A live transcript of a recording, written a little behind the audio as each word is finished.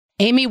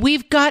Amy,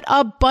 we've got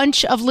a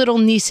bunch of little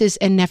nieces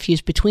and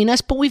nephews between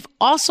us, but we've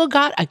also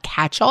got a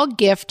catch-all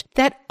gift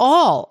that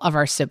all of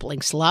our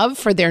siblings love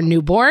for their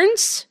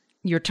newborns.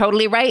 You're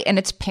totally right, and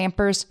it's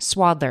Pampers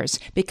Swaddlers,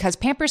 because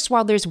Pampers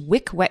Swaddlers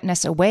wick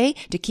wetness away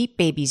to keep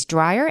babies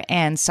drier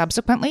and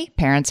subsequently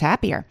parents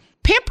happier.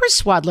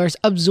 Pampers Swaddlers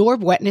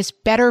absorb wetness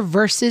better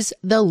versus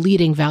the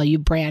leading value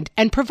brand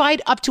and provide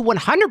up to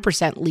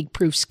 100%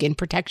 leak-proof skin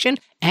protection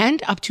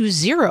and up to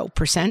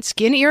 0%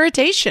 skin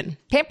irritation.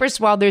 Pampers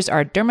Swaddlers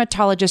are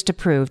dermatologist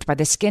approved by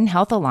the Skin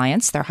Health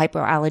Alliance. They're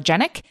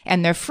hypoallergenic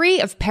and they're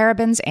free of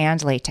parabens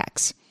and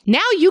latex. Now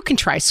you can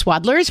try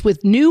Swaddlers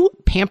with new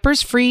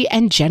Pampers-free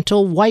and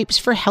gentle wipes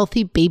for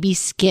healthy baby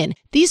skin.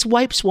 These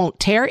wipes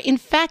won't tear. In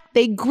fact,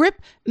 they grip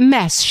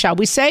mess, shall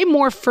we say,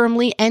 more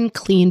firmly and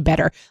clean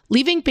better,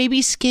 leaving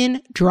baby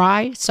skin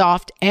dry,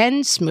 soft,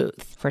 and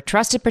smooth. For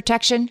trusted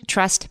protection,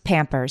 trust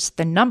Pampers,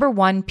 the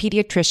 #1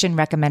 pediatrician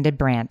recommended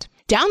brand.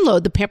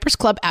 Download the Pampers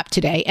Club app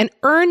today and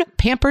earn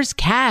Pampers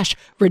Cash.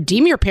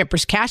 Redeem your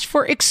Pampers Cash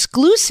for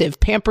exclusive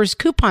Pampers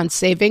coupon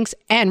savings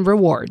and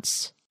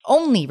rewards.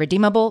 Only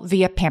redeemable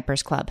via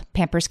Pampers Club.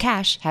 Pampers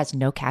Cash has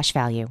no cash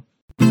value.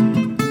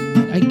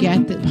 I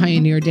get that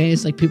Pioneer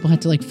Days, like people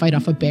had to like fight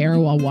off a bear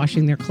while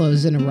washing their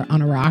clothes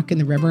on a rock in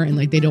the river, and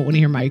like they don't want to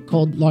hear my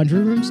cold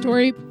laundry room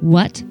story.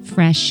 What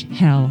fresh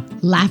hell?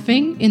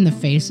 Laughing in the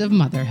face of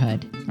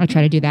motherhood. I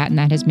try to do that, and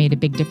that has made a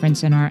big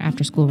difference in our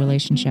after-school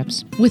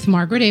relationships. With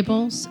Margaret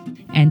Abels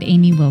and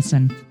Amy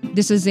Wilson.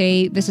 This is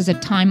a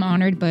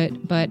time-honored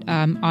but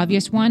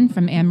obvious one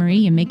from Anne-Marie.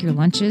 You make your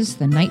lunches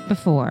the night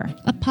before.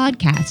 A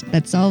podcast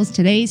that solves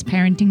today's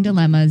parenting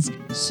dilemmas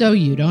so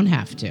you don't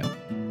have to.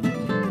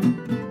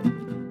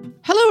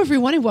 Hello,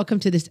 everyone, and welcome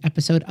to this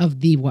episode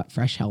of the What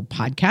Fresh Hell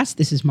podcast.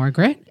 This is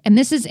Margaret. And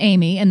this is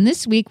Amy. And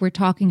this week we're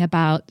talking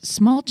about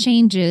small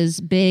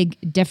changes, big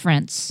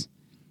difference.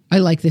 I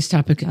like this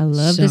topic. I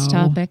love this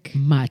topic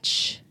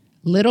much.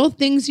 Little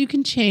things you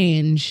can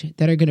change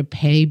that are going to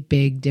pay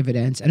big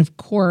dividends. And of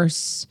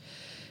course,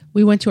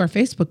 we went to our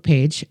Facebook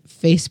page,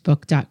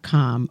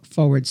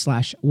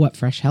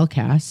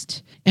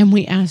 facebook.com/whatfreshhellcast. And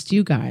we asked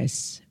you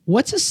guys,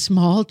 what's a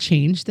small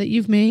change that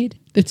you've made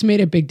that's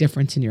made a big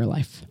difference in your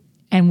life?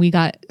 And we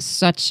got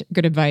such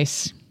good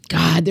advice.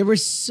 God, there were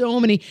so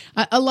many.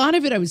 A lot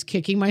of it I was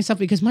kicking myself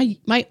because my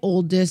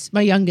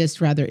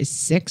youngest is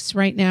 6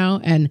 right now.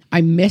 And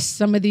I missed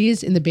some of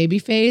these in the baby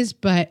phase,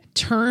 but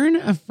turn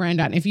a friend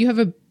on. If you have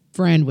a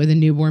friend with a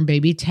newborn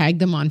baby, tag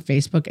them on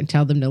Facebook and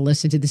tell them to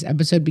listen to this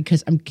episode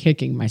because I'm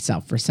kicking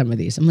myself for some of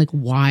these. I'm like,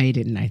 why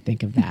didn't I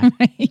think of that?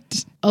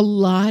 Right. A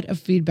lot of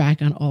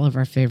feedback on all of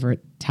our favorite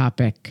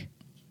topic,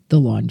 the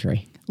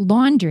laundry.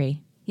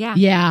 Laundry. Yeah.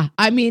 Yeah.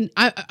 I mean,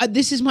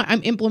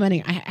 I'm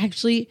implementing. I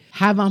actually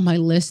have on my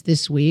list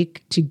this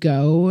week to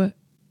go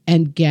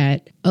and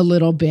get a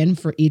little bin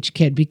for each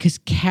kid because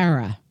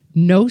Kara,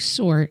 no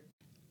sort,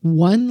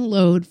 one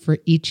load for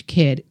each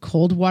kid,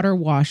 cold water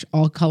wash,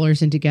 all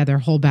colors and together,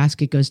 whole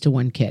basket goes to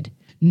one kid.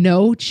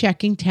 No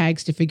checking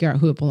tags to figure out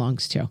who it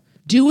belongs to.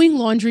 Doing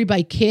laundry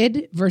by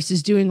kid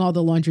versus doing all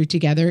the laundry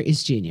together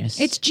is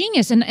genius. It's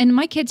genius. And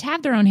my kids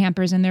have their own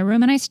hampers in their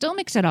room, and I still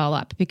mix it all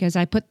up because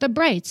I put the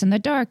brights and the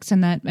darks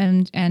and that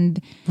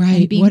and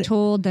being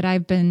told that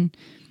I've been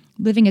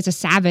living as a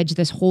savage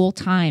this whole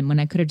time when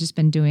I could have just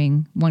been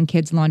doing one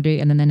kid's laundry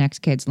and then the next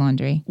kid's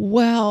laundry.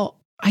 Well,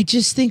 I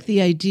just think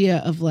the idea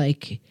of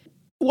like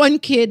one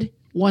kid,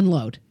 one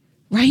load.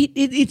 Right?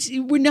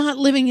 We're not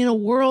living in a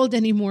world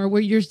anymore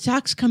where your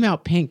socks come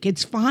out pink.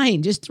 It's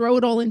fine. Just throw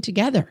it all in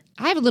together.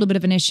 I have a little bit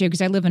of an issue because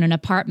I live in an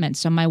apartment,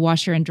 so my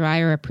washer and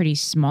dryer are pretty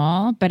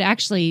small. But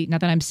actually, now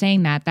that I'm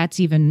saying that, it's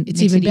even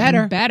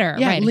better.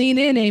 Yeah, right. Lean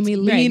in, Amy.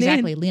 Lean in.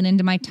 Exactly. Lean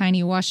into my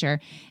tiny washer.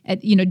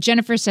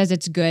 Jennifer says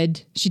it's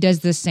good. She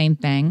does the same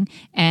thing.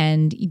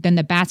 And then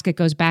the basket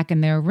goes back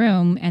in their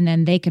room, and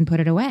then they can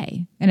put it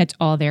away. And it's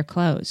all their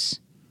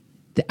clothes.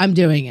 I'm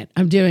doing it.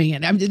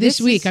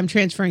 This week, I'm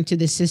transferring to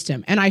this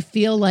system. And I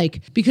feel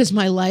like, because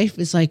my life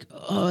is like,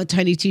 oh, a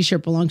tiny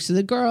t-shirt belongs to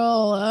the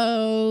girl.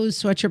 Oh,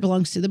 sweatshirt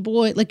belongs to the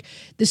boy. Like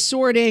the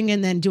sorting.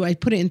 And then do I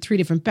put it in 3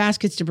 different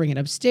baskets to bring it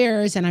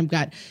upstairs? And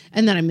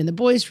then I'm in the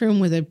boys'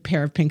 room with a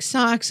pair of pink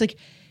socks. Like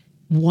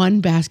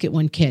one basket,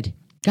 one kid.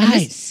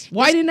 Guys,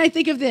 why didn't I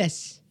think of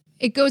this?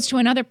 It goes to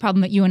another problem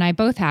that you and I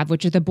both have,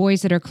 which are the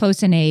boys that are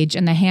close in age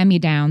and the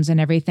hand-me-downs and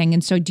everything.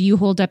 And so do you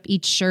hold up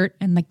each shirt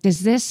and like,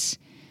 Is this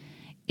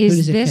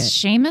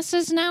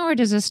Seamus's now, or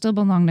does this still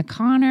belong to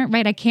Connor?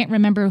 Right, I can't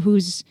remember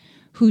whose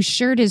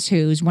shirt is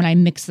whose when I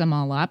mix them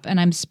all up, and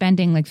I'm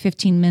spending like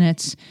 15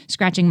 minutes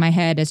scratching my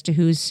head as to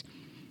whose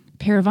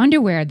pair of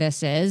underwear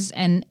this is,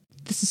 and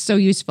this is so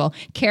useful.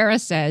 Kara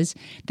says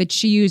that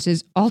she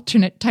uses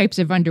alternate types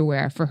of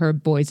underwear for her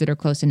boys that are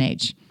close in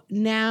age.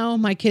 Now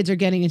my kids are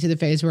getting into the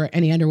phase where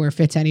any underwear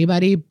fits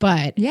anybody,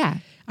 but yeah,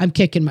 I'm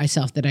kicking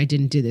myself that I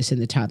didn't do this in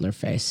the toddler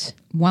phase.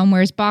 One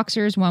wears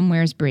boxers, one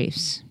wears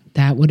briefs.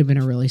 That would have been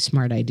a really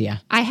smart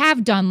idea. I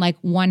have done like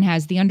one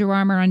has the Under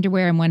Armour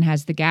underwear and one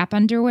has the Gap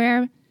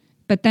underwear,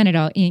 but then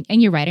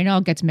and you're right, it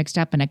all gets mixed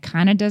up and it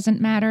kind of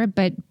doesn't matter,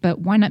 but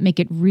why not make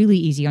it really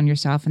easy on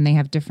yourself and they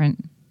have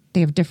different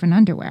they have different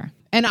underwear.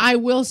 And I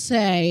will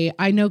say,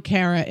 I know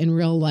Kara in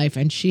real life,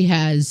 and she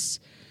has,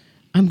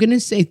 I'm going to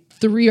say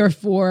 3 or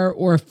 4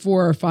 or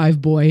 4 or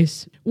 5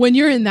 boys. When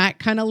you're in that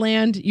kind of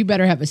land, you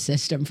better have a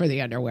system for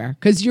the underwear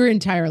because your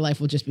entire life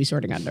will just be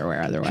sorting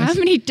underwear otherwise. How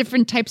many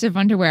different types of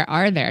underwear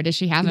are there? Does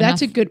she have enough?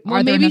 That's a good, well,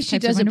 are there maybe enough she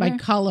types of does it by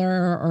underwear?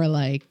 color or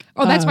like.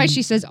 Oh, that's why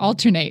she says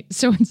alternate.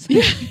 So it's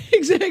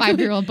exactly.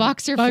 5-year-old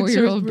boxer,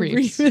 4-year-old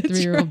briefs, That's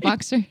 3-year-old right.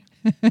 boxer.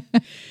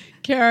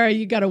 Kara,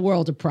 you got a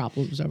world of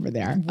problems over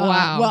there.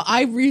 Wow. Well,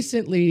 I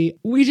recently,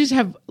 we just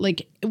have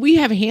we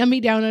have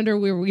hand-me-down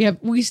underwear.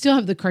 We still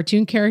have the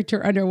cartoon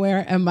character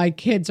underwear, and my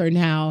kids are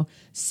now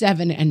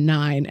 7 and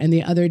 9. And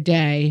the other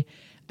day,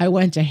 I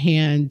went to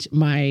hand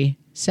my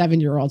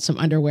 7-year-old some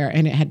underwear,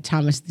 and it had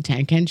Thomas the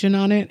Tank Engine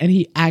on it, and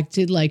he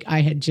acted like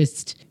I had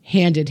just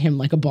handed him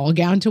like a ball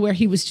gown to wear.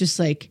 He was just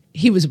like,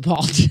 he was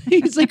appalled. He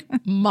was like,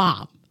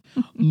 Mom,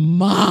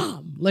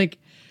 like,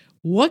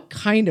 what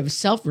kind of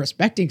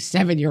self-respecting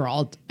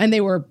 7-year-old? And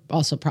they were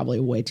also probably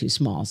way too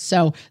small.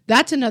 So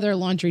that's another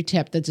laundry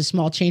tip. That's a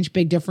small change,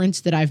 big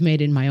difference that I've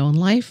made in my own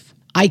life.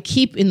 I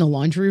keep in the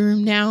laundry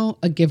room now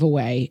a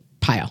giveaway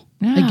pile,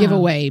 a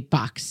giveaway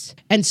box.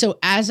 And so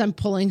as I'm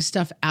pulling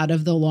stuff out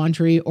of the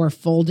laundry or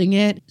folding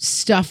it,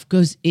 stuff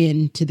goes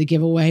into the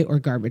giveaway or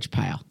garbage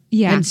pile.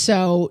 Yeah. And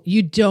so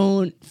you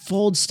don't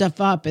fold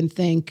stuff up and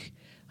think,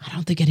 I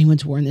don't think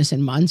anyone's worn this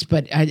in months,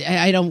 but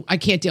I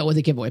can't deal with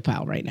a giveaway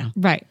pile right now.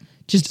 Right.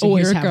 Just So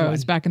always here it have goes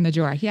one. back in the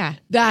drawer. Yeah.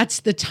 That's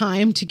the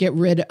time to get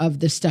rid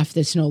of the stuff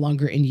that's no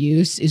longer in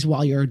use is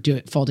while you're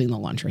folding the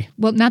laundry.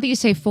 Well, now that you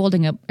say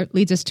folding, it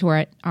leads us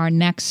to our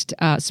next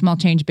small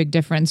change, big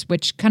difference,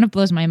 which kind of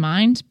blows my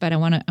mind. But I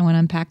want to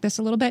unpack this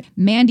a little bit.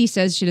 Mandy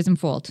says she doesn't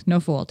fold, no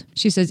fold.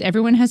 She says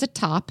everyone has a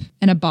top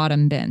and a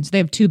bottom bin. So they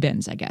have 2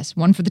 bins, I guess,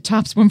 one for the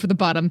tops, one for the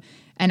bottom.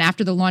 And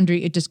after the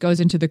laundry, it just goes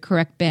into the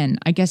correct bin.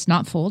 I guess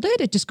not folded.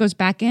 It just goes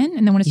back in,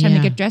 and then when it's time to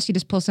Yeah. get dressed, you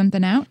just pull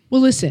something out.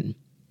 Well, listen,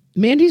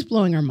 Mandy's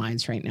blowing our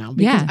minds right now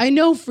because Yeah. I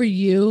know for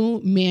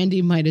you,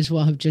 Mandy might as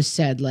well have just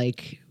said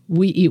like,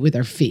 we eat with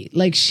our feet.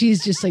 Like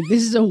she's just like,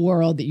 this is a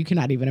world that you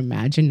cannot even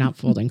imagine not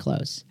folding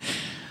clothes.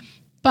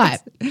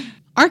 But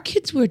our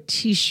kids wear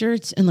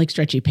t-shirts and like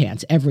stretchy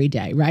pants every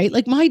day, right?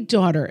 Like my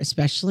daughter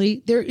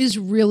especially, there is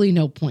really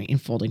no point in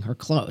folding her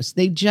clothes.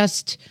 They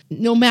just,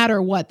 no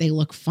matter what, they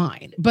look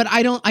fine. But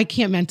I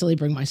can't mentally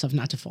bring myself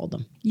not to fold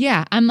them.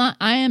 Yeah,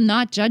 I am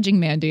not judging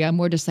Mandy. I'm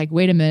more just like,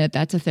 wait a minute,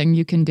 that's a thing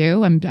you can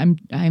do.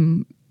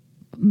 I'm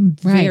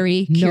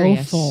very curious.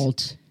 No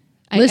fold.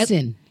 I-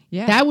 Listen,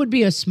 yeah. that would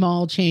be a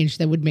small change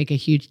that would make a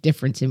huge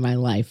difference in my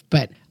life,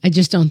 but I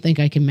just don't think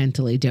I can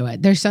mentally do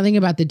it. There's something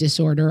about the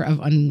disorder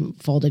of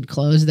unfolded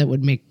clothes that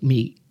would make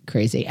me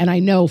crazy. And I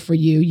know for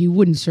you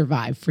wouldn't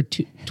survive for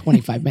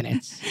 25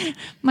 minutes.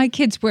 My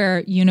kids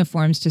wear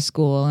uniforms to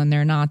school, and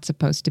they're not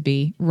supposed to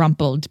be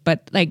rumpled.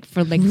 But like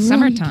for like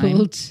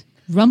summertime,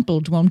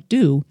 rumpled won't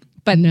do.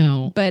 But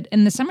No. But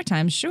in the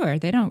summertime, sure,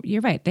 they don't.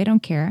 You're right, they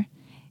don't care.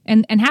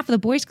 And half of the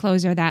boys'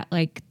 clothes are that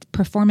like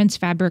performance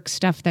fabric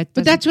stuff that.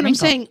 But that's what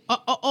wrinkle. I'm saying.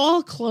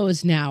 All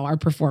clothes now are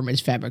performance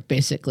fabric,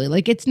 basically.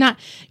 Like it's not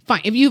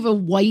fine. If you have a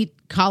white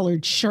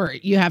collared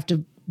shirt, you have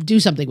to do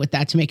something with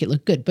that to make it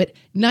look good. But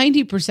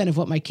 90% of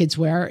what my kids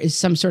wear is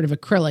some sort of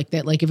acrylic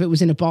that like if it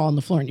was in a ball on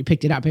the floor and you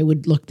picked it up, it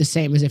would look the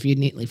same as if you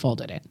neatly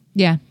folded it.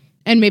 Yeah.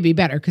 And maybe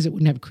better because it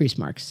wouldn't have crease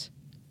marks.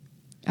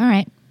 All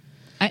right.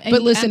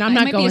 But listen, I'm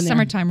not might going be a there.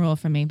 summertime rule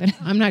for me, but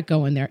I'm not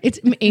going there. It's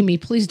Amy,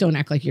 please don't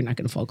act like you're not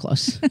going to fold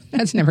clothes.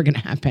 That's never going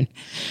to happen.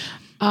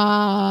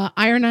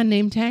 Iron on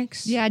name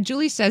tags. yeah.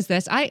 Julie says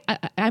this. I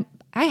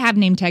have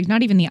name tags,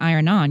 not even the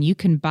iron on. You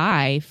can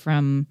buy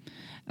from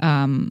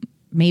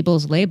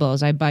Mabel's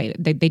Labels. I buy.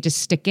 They just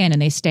stick in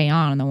and they stay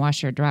on the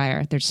washer or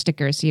dryer. They're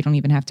stickers, so you don't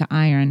even have to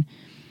iron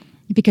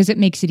because it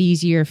makes it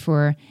easier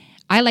for.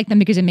 I like them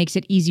because it makes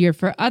it easier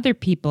for other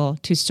people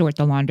to sort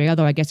the laundry.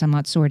 Although I guess I'm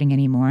not sorting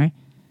anymore.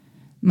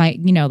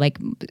 Like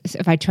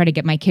if I try to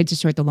get my kids to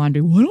sort the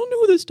laundry, well, I don't know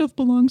who this stuff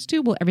belongs to.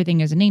 Well, everything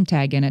has a name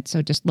tag in it,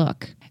 so just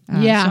look.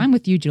 Yeah. So I'm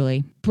with you,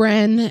 Julie.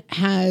 Bren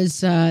has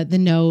the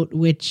note,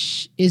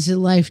 which is a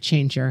life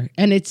changer,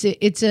 and it's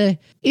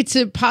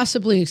a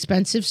possibly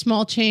expensive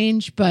small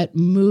change, but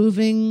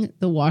moving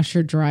the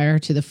washer dryer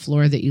to the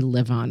floor that you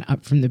live on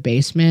up from the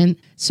basement.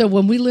 So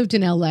when we lived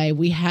in LA,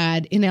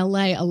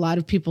 a lot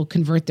of people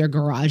convert their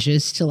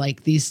garages to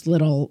like these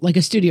little like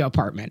a studio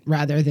apartment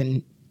rather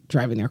than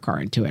driving their car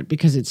into it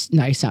because it's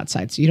nice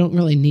outside. So you don't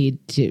really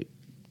need to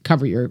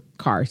cover your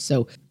car.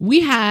 So we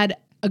had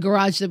a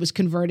garage that was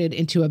converted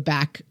into a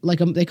back,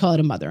 they call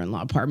it a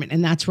mother-in-law apartment.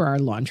 And that's where our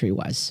laundry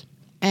was.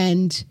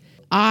 And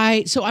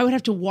I would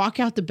have to walk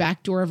out the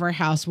back door of our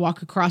house,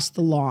 walk across the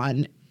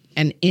lawn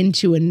and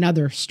into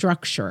another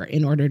structure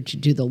in order to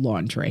do the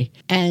laundry.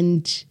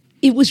 And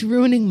it was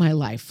ruining my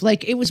life.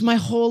 Like it was my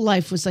whole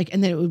life was like,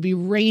 and then it would be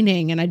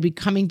raining and I'd be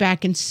coming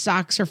back and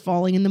socks are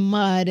falling in the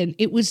mud. And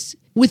it was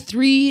with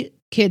 3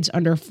 kids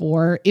under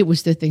 4, it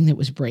was the thing that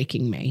was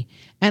breaking me.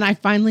 And I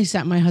finally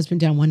sat my husband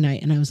down one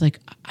night and I was like,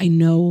 I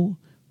know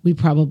we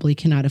probably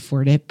cannot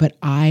afford it, but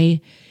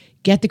I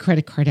get the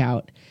credit card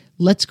out.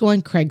 let's go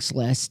on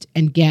Craigslist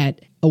and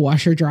get a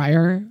washer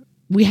dryer.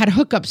 We had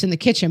hookups in the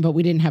kitchen, but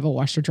we didn't have a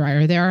washer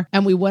dryer there.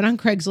 And we went on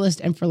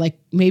Craigslist, and for like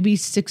maybe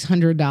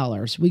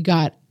 $600, we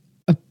got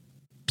a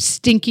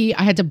stinky,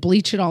 I had to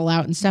bleach it all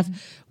out and stuff,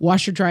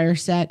 washer dryer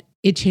set.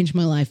 It changed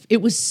my life.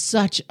 It was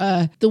such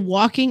the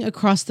walking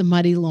across the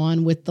muddy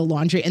lawn with the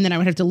laundry, and then I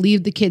would have to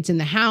leave the kids in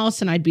the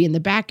house, and I'd be in the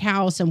back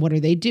house, and what are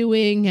they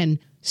doing? And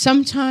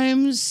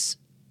sometimes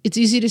it's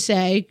easy to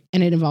say,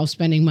 and it involves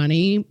spending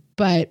money,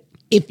 but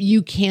if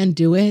you can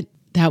do it,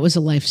 that was a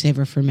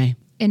lifesaver for me.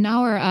 In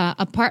our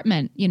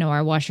apartment,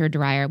 our washer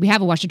dryer, we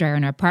have a washer dryer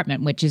in our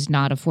apartment, which is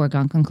not a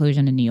foregone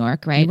conclusion in New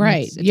York, right?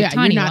 Right. It's a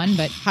tiny you're not one,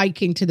 but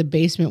hiking to the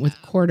basement with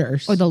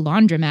quarters. or the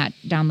laundromat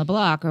down the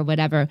block or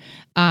whatever.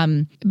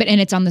 And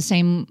it's on the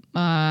same, we're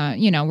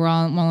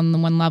all on the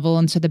one level.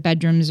 And so the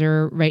bedrooms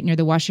are right near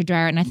the washer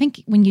dryer. And I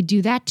think when you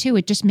do that too,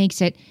 it just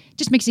makes it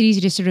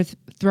easy to sort of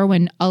throw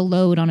in a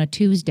load on a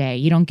Tuesday.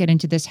 You don't get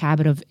into this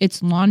habit of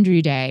it's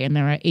laundry day and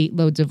there are 8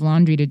 loads of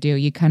laundry to do.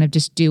 You kind of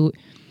just do,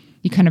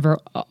 you kind of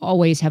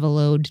always have a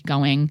load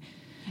going,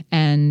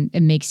 and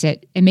it makes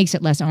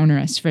it less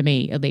onerous for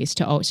me, at least,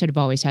 to sort of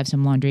always have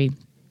some laundry,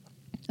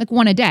 like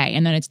one a day,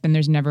 and then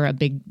there's never a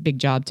big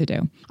job to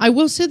do. I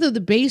will say though,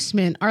 the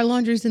basement, our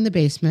laundry's in the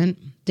basement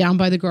down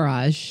by the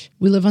garage.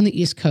 We live on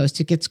the East Coast.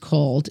 It gets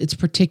cold. It's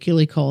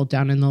particularly cold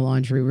down in the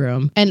laundry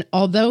room. And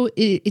although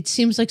it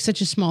seems like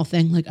such a small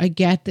thing, like I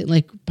get that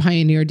like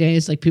pioneer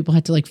days, like people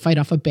had to like fight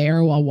off a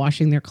bear while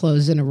washing their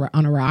clothes on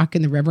a rock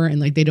in the river, and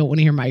like they don't want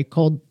to hear my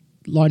cold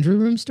laundry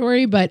room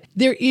story, but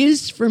there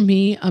is for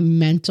me a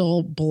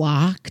mental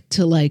block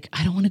to like,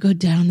 I don't want to go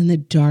down in the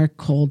dark,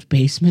 cold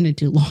basement and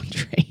do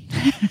laundry.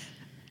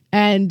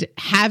 And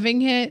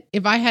having it,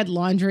 if I had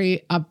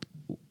laundry up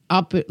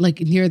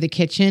like near the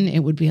kitchen, it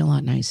would be a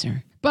lot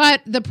nicer.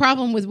 But the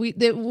problem with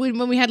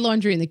when we had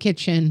laundry in the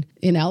kitchen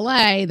in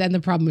LA, then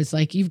the problem is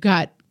like you've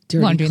got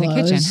dirty laundry clothes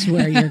in the kitchen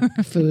where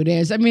your food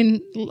is. I mean,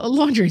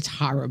 laundry is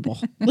horrible.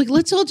 Like,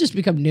 let's all just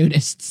become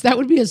nudists. That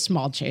would be a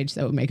small change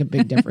that would make a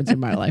big difference in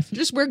my life.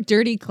 Just wear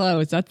dirty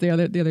clothes. That's the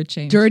other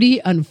change.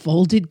 Dirty,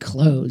 unfolded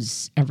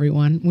clothes,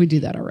 everyone. We do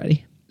that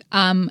already.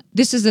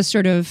 This is a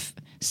sort of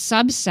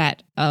subset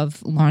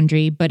of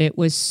laundry, but it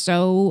was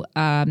so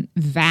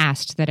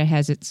vast that it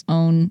has its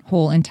own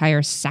whole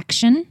entire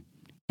section.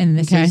 And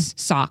this is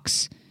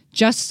socks.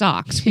 Just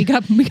socks. We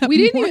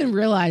didn't even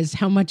realize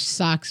how much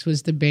socks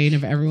was the bane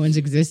of everyone's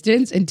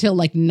existence until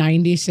like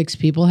 96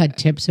 people had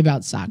tips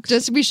about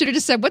socks. We should have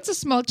just said, what's a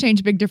small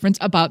change, big difference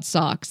about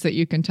socks that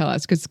you can tell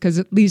us? Because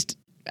at least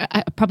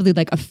probably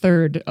like a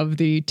third of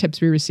the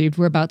tips we received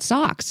were about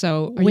socks.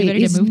 So are you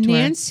ready to move to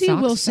Nancy our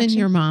socks Wilson section?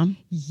 your mom?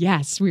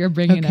 Yes, we are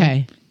bringing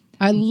it.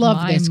 I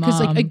love this because,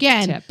 like, mom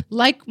again, tip.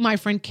 like my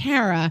friend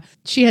Kara,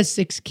 she has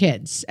 6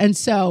 kids. And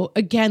so,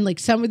 again, like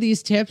some of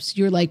these tips,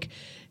 you're like,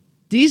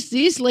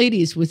 these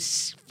ladies with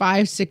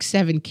 5, 6,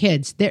 7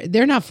 kids,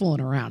 they're not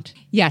fooling around.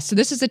 Yeah, so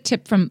this is a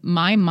tip from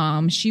my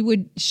mom. She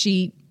would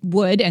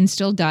and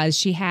still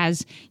does.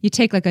 You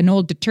take like an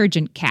old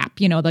detergent cap,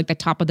 like the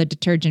top of the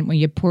detergent when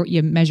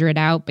you measure it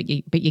out, but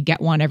you get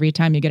one every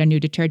time you get a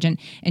new detergent.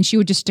 And she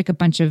would just stick a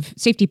bunch of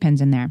safety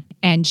pins in there.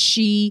 And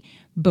she,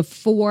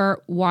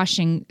 before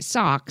washing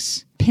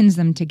socks, pins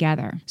them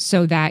together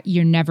so that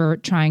you're never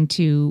trying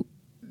to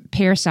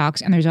pair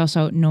socks, and there's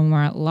also no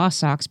more lost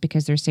socks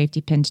because they're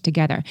safety pinned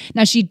together.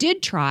 Now, she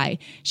did try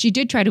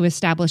to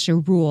establish a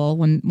rule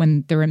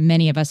when there were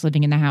many of us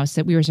living in the house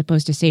that we were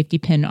supposed to safety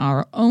pin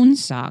our own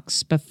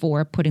socks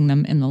before putting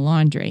them in the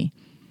laundry.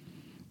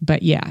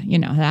 But yeah,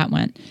 that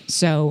went.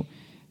 So,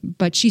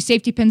 but she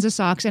safety pins the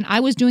socks, and I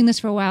was doing this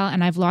for a while,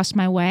 and I've lost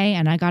my way,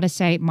 and I got to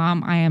say,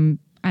 Mom, I am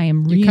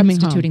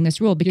reinstituting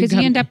this rule because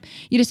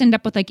you just end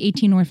up with like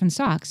 18 orphan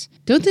socks.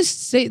 Don't the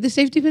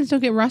safety pins don't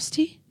get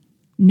rusty?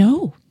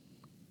 No.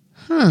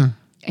 Huh.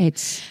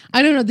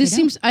 I don't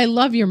know. I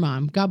love your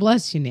mom. God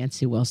bless you,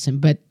 Nancy Wilson.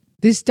 But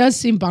this does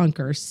seem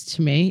bonkers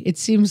to me. It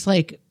seems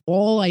like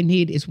all I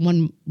need is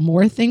one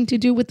more thing to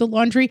do with the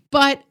laundry.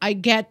 But I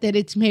get that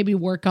it's maybe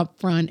work up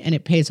front and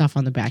it pays off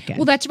on the back end.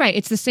 Well, that's right.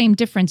 It's the same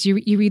difference. You're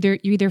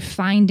either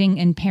finding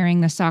and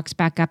pairing the socks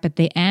back up at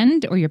the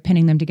end, or you're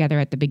pinning them together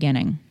at the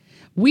beginning.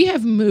 We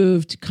have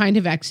moved kind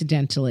of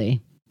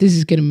accidentally. This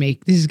is going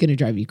to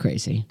drive you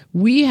crazy.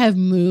 We have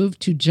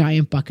moved to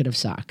giant bucket of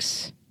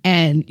socks.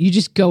 And you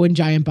just go in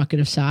giant bucket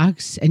of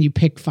socks and you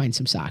find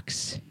some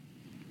socks.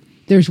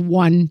 There's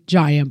one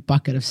giant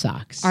bucket of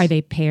socks. Are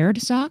they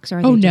paired socks? Or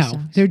are they just no,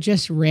 socks? They're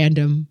just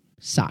random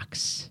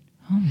socks.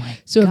 Oh my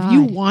So God. if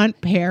you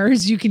want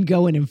pairs, you can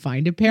go in and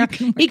find a pair.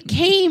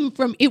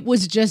 It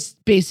was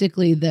just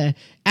basically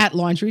at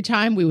laundry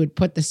time, we would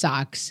put the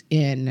socks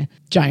in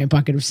giant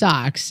bucket of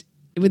socks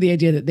with the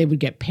idea that they would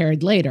get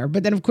paired later.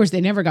 But then of course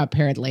they never got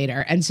paired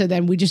later. And so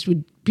then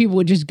people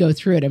would just go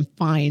through it and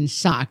find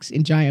socks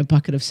in giant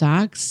bucket of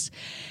socks.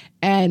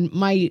 And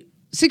my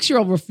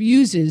 6-year-old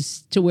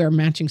refuses to wear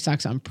matching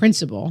socks on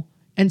principle.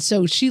 And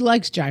so she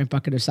likes Giant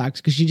Bucket of Socks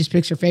because she just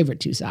picks her favorite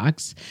 2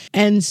 socks.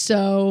 And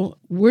so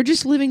we're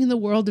just living in the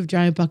world of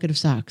Giant Bucket of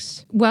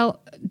Socks.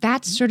 Well,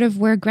 that's sort of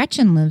where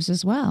Gretchen lives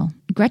as well.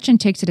 Gretchen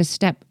takes it a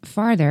step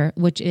farther,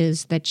 which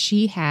is that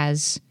she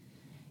has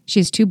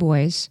 2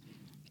 boys,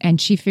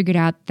 and she figured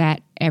out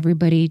that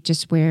everybody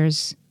just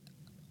wears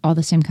all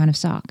the same kind of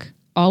sock,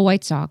 all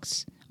white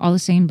socks, all the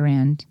same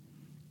brand.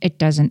 It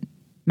doesn't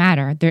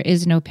matter. There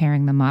is no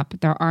pairing them up.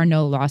 There are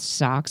no lost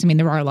socks. I mean,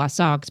 there are lost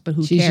socks, but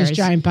who She's cares? just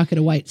Giant Bucket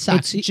of white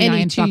socks. It's Any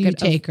giant 2 you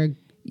bucket of- take are...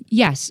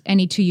 Yes,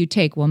 any 2 you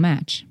take will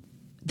match.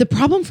 The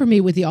problem for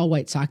me with the all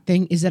white sock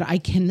thing is that I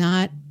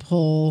cannot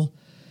pull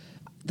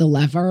the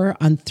lever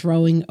on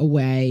throwing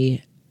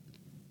away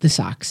the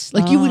socks.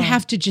 Like you would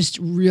have to just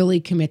really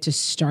commit to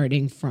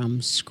starting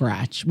from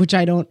scratch, which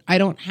I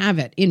don't have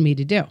it in me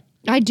to do.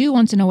 I do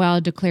once in a while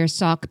declare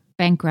sock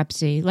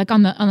bankruptcy. Like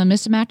on the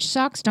mismatched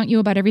socks, don't you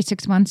about every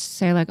 6 months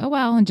say like, oh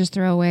well, and just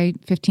throw away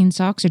 15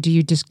 socks? Or do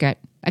you just get,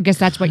 I guess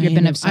that's what your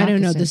bin of socks I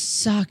don't know. is. The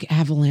sock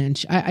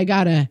avalanche.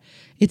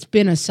 It's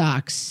been a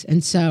socks.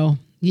 And so,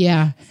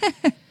 yeah,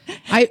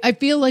 I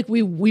feel like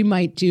we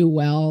might do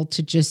well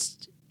to just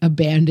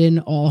abandon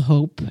all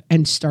hope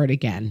and start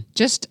again.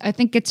 Just, I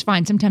think it's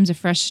fine. Sometimes a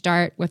fresh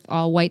start with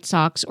all white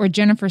socks. Or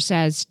Jennifer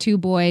says 2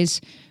 boys,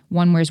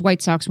 one wears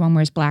white socks, one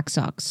wears black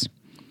socks.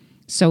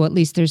 So at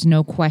least there's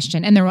no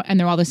question. And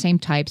they're all the same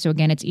type. So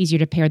again, it's easier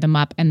to pair them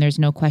up and there's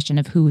no question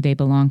of who they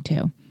belong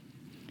to.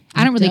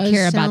 I don't really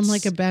care about... Sound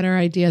like a better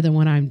idea than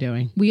what I'm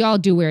doing. We all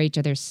do wear each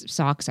other's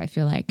socks, I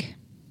feel like.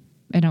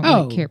 I don't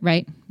really care,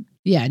 right?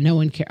 Yeah, no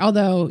one cares.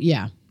 Although,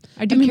 yeah.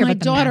 I do care my about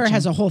the daughter matching.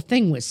 has a whole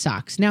thing with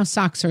socks. Now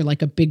socks are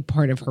like a big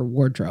part of her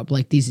wardrobe,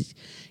 like these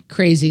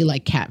crazy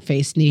like cat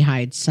face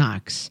knee-high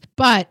socks.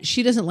 But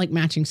she doesn't like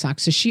matching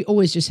socks, so she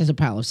always just has a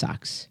pile of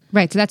socks.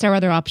 Right, so that's our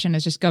other option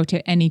is just go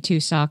to any 2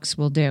 socks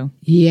will do.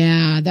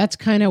 Yeah, that's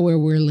kind of where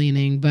we're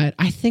leaning. But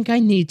I think I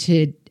need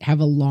to have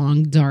a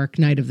long, dark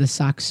night of the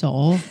sock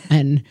soul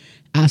and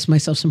ask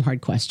myself some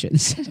hard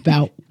questions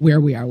about where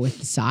we are with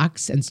the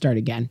socks and start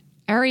again.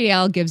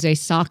 Ariel gives a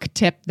sock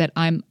tip that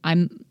I'm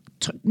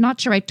not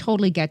sure I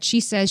totally get.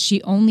 She says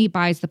she only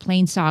buys the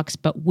plain socks,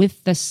 but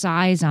with the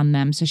size on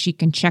them, so she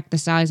can check the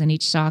size on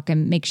each sock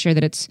and make sure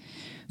that it's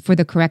for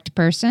the correct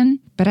person.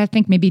 But I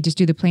think maybe just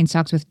do the plain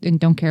socks with and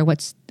don't care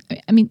what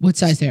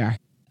size they are.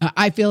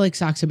 I feel like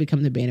socks have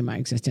become the bane of my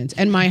existence.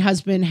 And my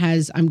husband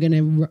has, I'm going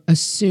to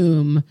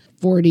assume,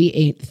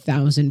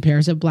 48,000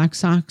 pairs of black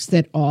socks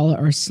that all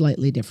are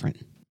slightly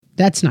different.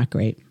 That's not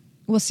great.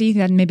 We'll see.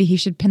 Then maybe he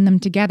should pin them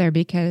together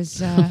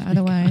because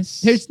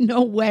otherwise... There's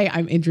no way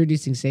I'm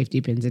introducing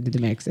safety pins into the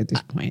mix at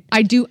this point.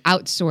 I do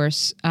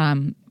outsource.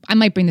 I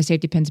might bring the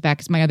safety pins back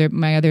because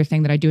my other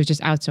thing that I do is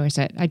just outsource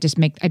it. I just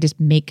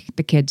make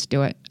the kids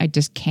do it. I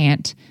just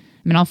can't.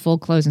 I mean, I'll fold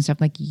clothes and stuff.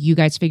 Like, you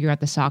guys figure out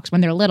the socks. When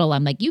they're little,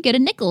 I'm like, you get a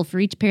nickel for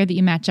each pair that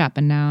you match up.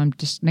 And now I'm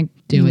just like,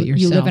 do it yourself.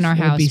 You live in our Or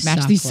house, be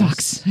match these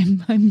sockless.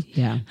 socks.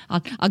 Yeah.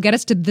 I'll get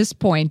us to this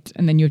point,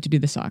 and then you have to do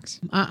the socks.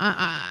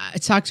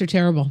 Socks are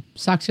terrible.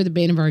 Socks are the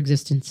bane of our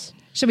existence.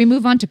 Shall we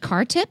move on to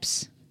car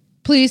tips?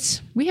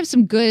 Please. We have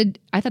some good,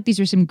 I thought these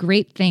were some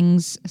great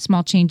things,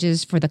 small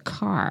changes for the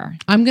car.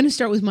 I'm going to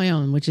start with my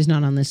own, which is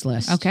not on this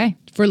list. Okay.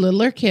 For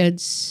littler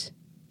kids,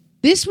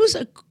 this was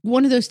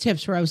one of those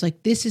tips where I was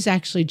like, this is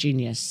actually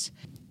genius.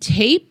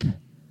 Tape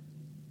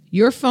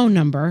your phone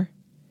number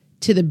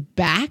to the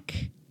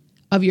back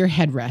of your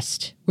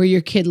headrest where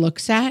your kid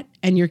looks at,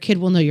 and your kid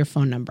will know your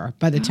phone number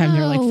by the time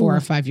they're like 4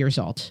 or 5 years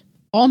old.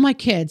 All my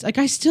kids, like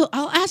I'll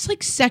ask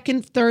like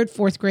 2nd, 3rd,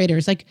 4th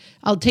graders, like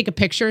I'll take a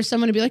picture of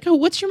someone and be like, oh,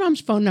 what's your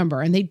mom's phone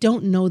number? And they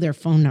don't know their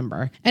phone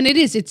number. And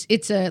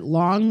it's a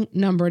long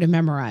number to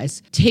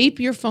memorize. Tape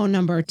your phone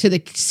number to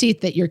the seat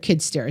that your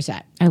kid stares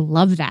at. I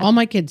love that. All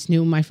my kids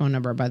knew my phone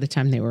number by the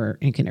time they were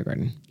in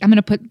kindergarten. I'm going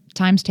to put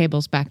times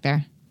tables back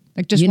there.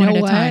 Like just one at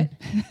a time.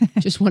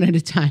 Just one at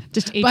a time.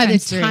 Just 8 By the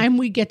times 3. time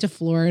we get to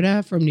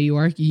Florida from New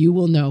York, you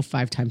will know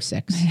 5 times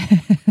 6.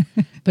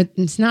 But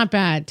it's not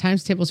bad.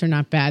 Times tables are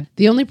not bad.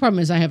 The only problem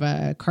is I have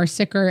a car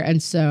sicker,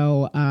 and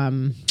so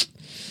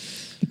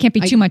it can't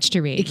be too much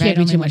to read. it can't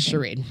be Only too one much thing. to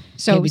read.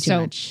 So Can't be too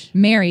much.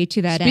 Mary,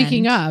 to that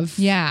Speaking end. of,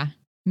 Yeah.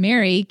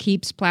 Mary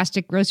keeps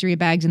plastic grocery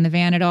bags in the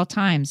van at all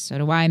times. So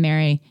do I,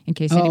 Mary, in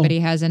case anybody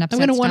has an I'm upset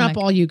going to stomach. one up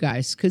all you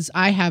guys because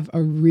I have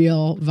a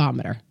real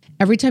vomiter.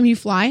 Every time you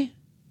fly,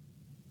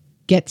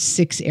 get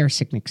 6 air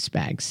sickness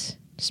bags.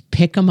 Just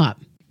pick them up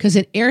because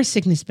an air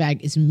sickness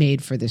bag is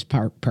made for this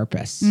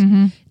purpose.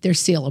 Mm-hmm. They're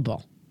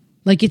sealable.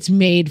 Like it's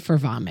made for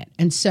vomit.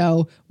 And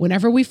so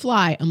whenever we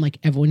fly, I'm like,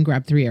 everyone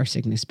grab 3 air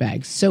sickness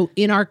bags. So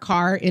in our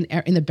car,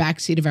 in the back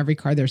seat of every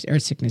car, there's air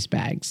sickness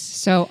bags.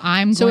 So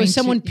So if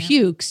someone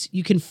pukes,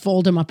 you can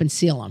fold them up and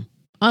seal them.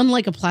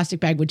 Unlike a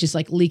plastic bag, which is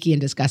like leaky and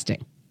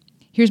disgusting.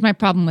 Here's my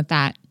problem with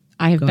that.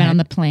 I have been ahead. on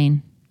the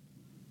plane.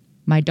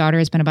 My daughter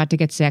has been about to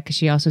get sick because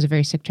she also is a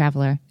very sick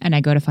traveler. And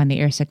I go to find the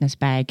air sickness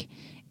bag.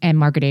 And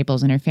Margaret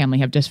Abels and her family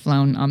have just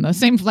flown on the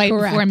same flight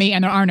Correct. before me.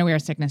 And there are no air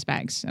sickness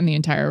bags in the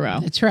entire row.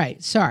 That's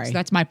right. Sorry. So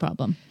that's my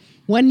problem.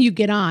 When you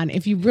get on,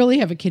 if you really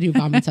have a kid who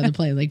vomits on the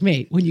plane like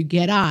me, when you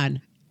get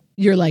on,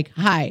 you're like,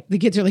 hi. The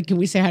kids are like, can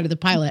we say hi to the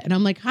pilot? And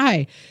I'm like,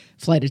 hi,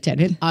 flight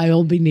attendant.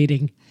 I'll be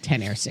needing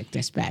 10 air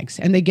sickness bags.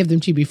 And they give them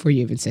to you before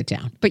you even sit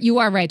down. But you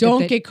are right.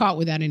 Don't get caught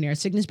without an air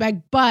sickness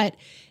bag. But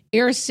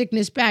air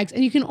sickness bags,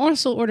 and you can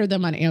also order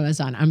them on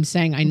Amazon. I'm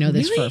saying I know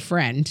this for a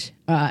friend.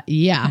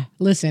 Yeah.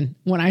 Listen,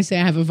 when I say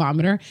I have a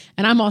vomiter,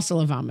 and I'm also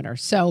a vomiter.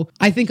 So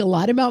I think a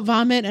lot about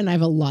vomit, and I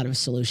have a lot of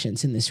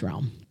solutions in this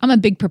realm. I'm a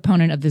big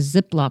proponent of the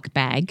Ziploc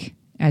bag,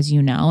 as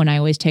you know, and I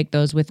always take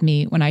those with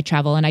me when I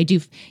travel. And I do,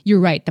 you're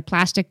right, the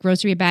plastic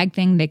grocery bag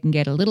thing, they can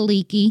get a little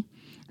leaky.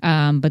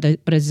 But a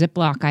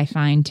Ziploc I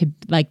find to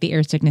like the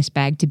air sickness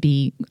bag to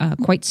be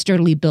quite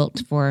sturdily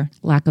built for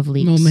lack of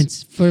leaks.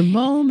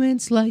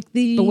 Moments like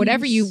these. But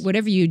whatever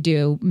you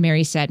do,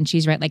 Mary said, and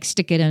she's right, like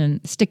stick it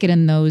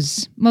in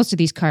those. Most of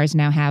these cars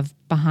now have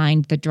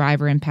behind the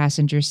driver and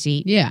passenger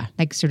seat. Yeah.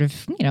 Like sort of,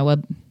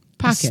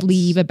 a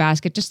sleeve, a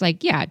basket, just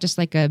like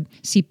a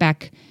seat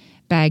back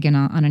bag on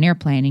an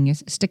airplane, and you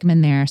stick them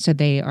in there so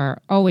they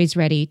are always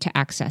ready to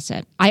access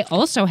it. I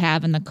also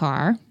have in the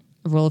car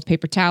a roll of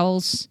paper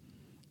towels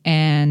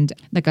and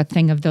like a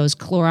thing of those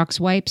Clorox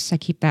wipes. I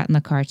keep that in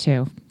the car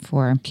too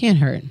can't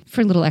hurt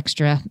for a little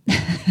extra.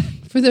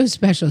 For those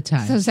special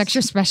times. Those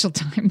extra special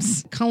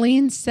times.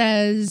 Colleen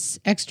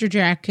says extra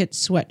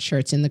jackets,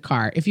 sweatshirts in the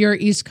car. If you're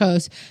East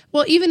Coast,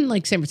 well, even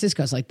like San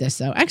Francisco's like this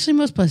though. Actually,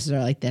 most places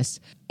are like this.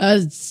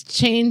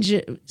 Change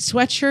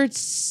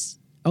sweatshirts,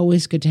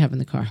 always good to have in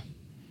the car.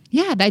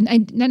 Yeah, that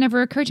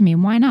never occurred to me.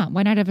 Why not?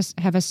 Why not have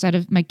a set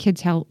of, my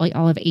kids have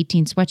all of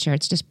 18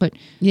 sweatshirts. Just put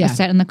a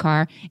set in the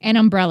car. And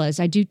umbrellas.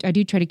 I do try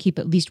to keep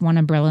at least one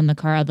umbrella in the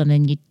car, other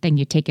than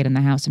you take it in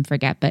the house and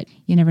forget. But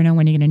you never know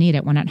when you're going to need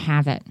it. Why not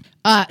have it?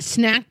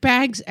 Snack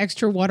bags,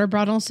 extra water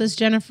bottle, says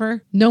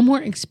Jennifer. No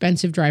more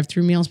expensive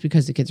drive-through meals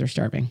because the kids are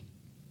starving.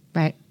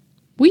 Right.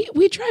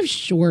 We drive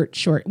short.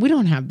 We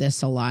don't have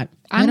this a lot.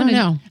 I don't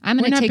know. I'm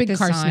going to take big this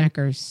car on,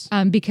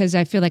 snackers. Because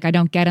I feel like I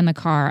don't get in the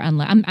car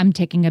unless I'm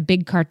taking a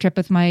big car trip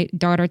with my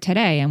daughter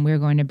today, and we're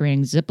going to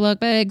bring Ziploc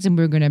bags and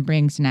we're going to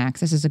bring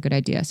snacks. This is a good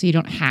idea. So you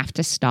don't have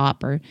to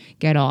stop or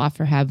get off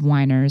or have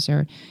whiners,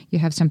 or you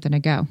have something to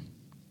go.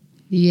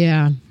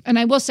 Yeah. And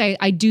I will say,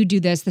 I do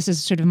this. This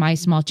is sort of my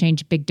small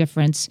change, big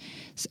difference.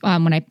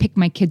 When I pick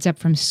my kids up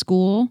from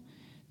school,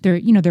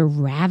 they're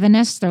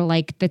ravenous. They're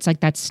like, it's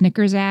like that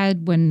Snickers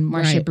ad when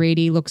Marcia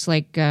Brady looks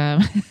like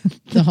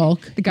the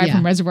Hulk, the guy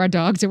from Reservoir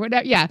Dogs or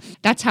whatever. Yeah,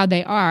 that's how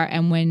they are.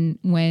 And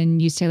when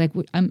you say like,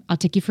 I'll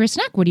take you for a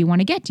snack. What do you want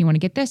to get? Do you want to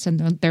get this? And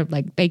they're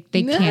like, they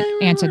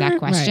can't answer that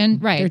question.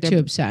 Right. They're too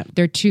upset.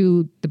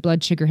 The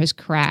blood sugar has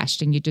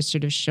crashed, and you just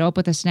sort of show up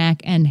with a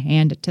snack and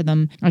hand it to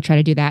them. I try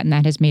to do that, and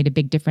that has made a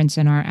big difference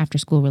in our after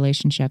school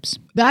relationships.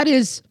 That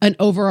is an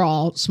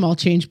overall small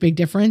change, big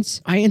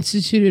difference. I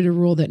instituted a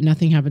rule that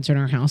nothing happens in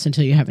our house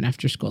until you have an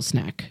after school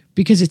snack,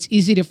 because it's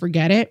easy to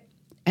forget it,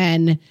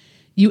 and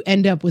you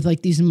end up with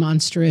like these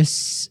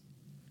monstrous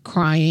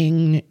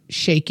crying,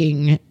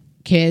 shaking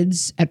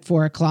kids at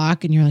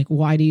 4:00, and you're like,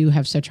 why do you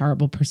have such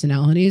horrible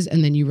personalities?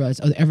 And then you realize,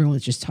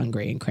 everyone's just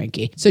hungry and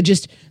cranky. So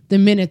just the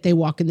minute they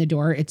walk in the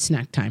door, it's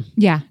snack time.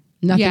 Yeah.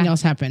 Nothing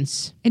else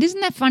happens. And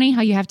isn't that funny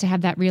how you have to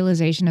have that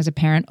realization as a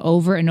parent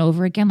over and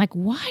over again? Like,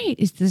 why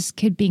is this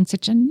kid being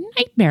such a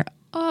nightmare?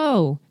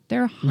 Oh,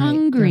 they're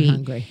hungry. Right, they're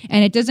hungry.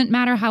 And it doesn't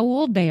matter how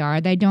old they are.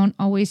 They don't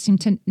always seem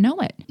to know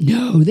it.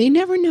 No, they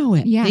never know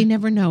it. Yeah. They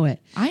never know it.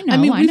 I know. I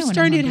mean, we've when I'm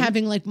started hungry.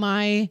 having, like,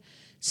 my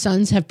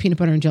sons have peanut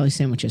butter and jelly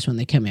sandwiches when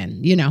they come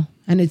in,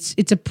 and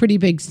it's a pretty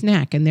big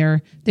snack,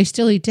 and they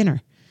still eat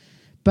dinner.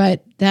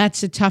 But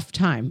that's a tough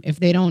time. If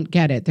they don't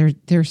get it,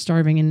 they're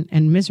starving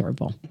and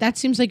miserable. That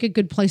seems like a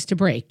good place to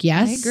break.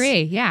 Yes? I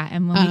agree. Yeah.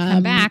 And when we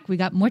come back, we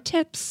got more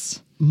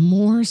tips.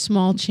 More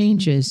small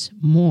changes,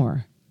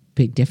 more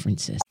big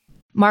differences.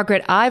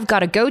 Margaret, I've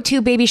got a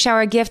go-to baby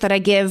shower gift that I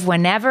give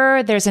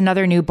whenever there's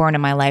another newborn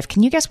in my life.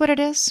 Can you guess what it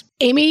is?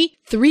 Amy,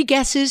 3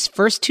 guesses.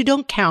 First 2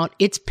 don't count.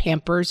 It's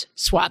Pampers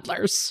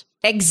Swaddlers.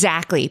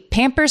 Exactly.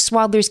 Pampers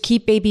Swaddlers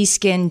keep baby's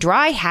skin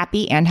dry,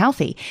 happy, and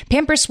healthy.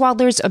 Pampers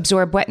Swaddlers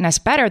absorb wetness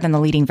better than the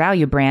leading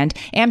value brand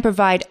and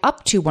provide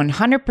up to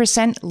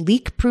 100%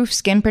 leak-proof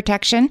skin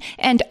protection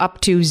and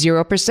up to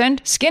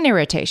 0% skin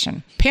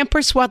irritation.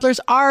 Pampers Swaddlers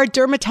are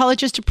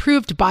dermatologist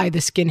approved by the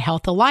Skin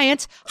Health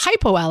Alliance,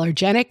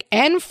 hypoallergenic,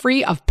 and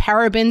free of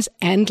parabens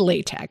and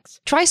latex.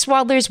 Try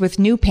Swaddlers with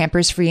new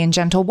Pampers Free and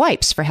Gentle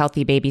wipes for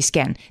healthy baby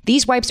skin.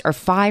 These wipes are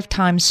 5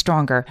 times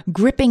stronger,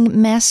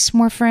 gripping mess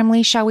more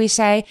firmly, shall we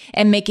say,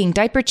 and making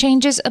diaper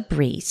changes a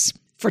breeze.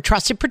 For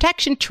trusted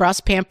protection,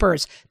 trust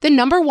Pampers, the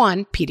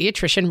 #1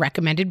 pediatrician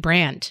recommended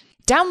brand.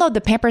 Download the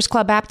Pampers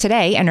Club app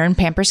today and earn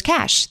Pampers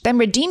Cash. Then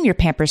redeem your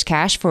Pampers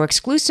Cash for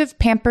exclusive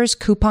Pampers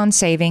coupon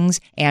savings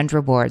and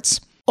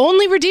rewards.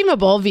 Only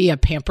redeemable via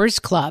Pampers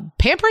Club.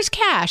 Pampers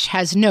Cash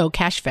has no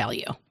cash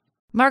value.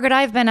 Margaret,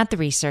 I've been at the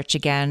research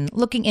again,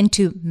 looking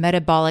into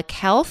metabolic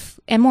health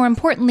and, more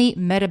importantly,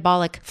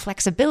 metabolic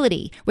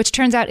flexibility, which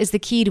turns out is the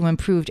key to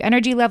improved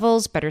energy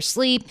levels, better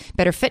sleep,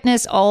 better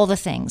fitness, all the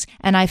things.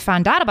 And I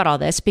found out about all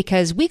this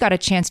because we got a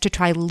chance to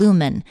try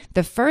Lumen,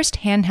 the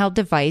first handheld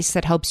device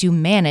that helps you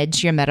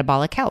manage your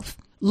metabolic health.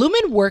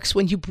 Lumen works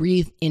when you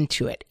breathe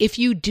into it. If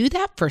you do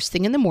that first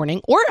thing in the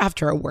morning or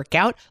after a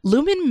workout,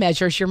 Lumen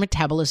measures your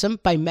metabolism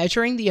by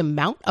measuring the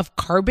amount of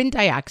carbon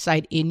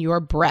dioxide in your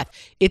breath.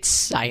 It's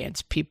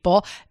science,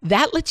 people.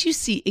 That lets you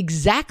see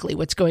exactly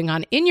what's going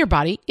on in your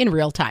body in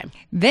real time.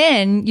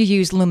 Then you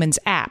use Lumen's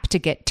app to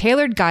get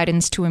tailored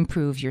guidance to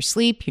improve your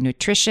sleep, your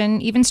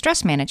nutrition, even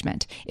stress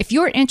management. If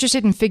you're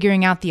interested in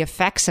figuring out the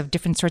effects of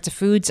different sorts of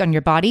foods on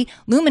your body,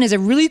 Lumen is a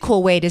really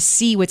cool way to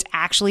see what's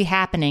actually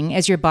happening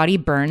as your body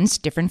burns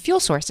different fuel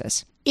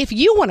sources. If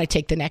you want to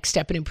take the next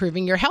step in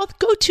improving your health,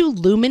 go to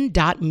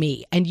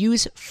lumen.me and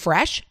use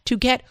FRESH to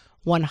get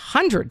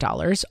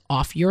 $100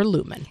 off your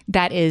Lumen.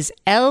 That is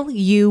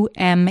LUMEN.ME.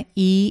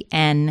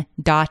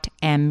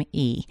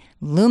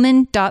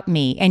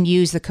 Lumen.me, and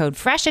use the code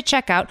FRESH at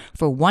checkout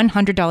for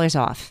 $100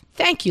 off.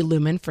 Thank you,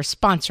 Lumen, for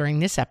sponsoring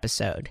this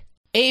episode.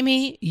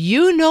 Amy,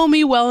 you know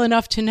me well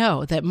enough to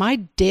know that my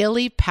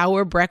daily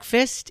power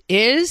breakfast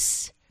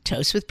is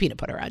toast with peanut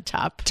butter on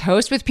top.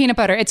 Toast with peanut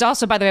butter. It's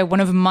also, by the way, one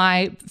of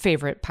my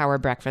favorite power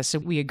breakfasts, so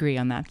we agree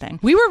on that thing.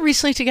 We were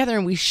recently together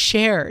and we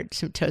shared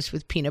some toast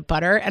with peanut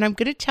butter, and I'm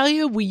going to tell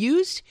you, we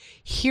used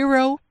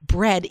Hero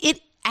bread.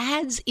 It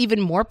adds even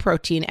more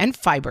protein and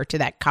fiber to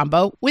that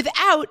combo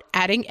without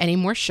adding any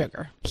more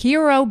sugar.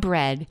 Hero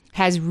Bread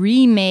has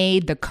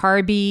remade the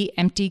carby,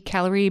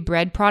 empty-calorie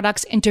bread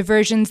products into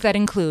versions that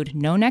include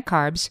no net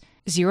carbs,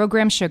 0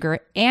 gram sugar,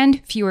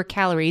 and fewer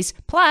calories,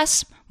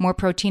 plus more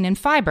protein and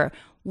fiber,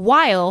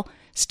 while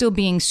still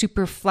being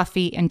super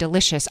fluffy and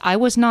delicious. I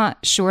was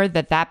not sure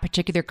that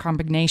particular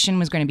combination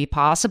was going to be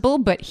possible,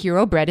 but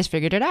Hero Bread has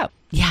figured it out.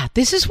 Yeah,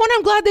 this is one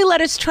I'm glad they let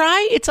us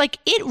try. It's like,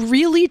 it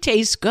really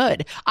tastes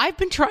good. I've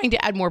been trying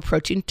to add more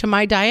protein to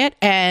my diet,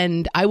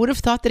 and I would have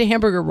thought that a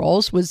hamburger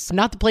rolls was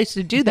not the place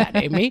to do that,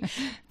 Amy.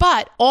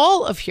 But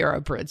all of Hero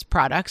Bread's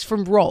products,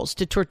 from rolls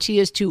to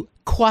tortillas to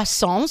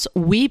croissants,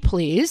 we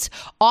please,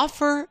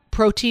 offer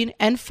protein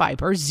and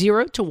fiber,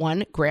 0 to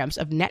 1 grams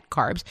of net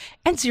carbs,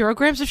 and 0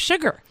 grams of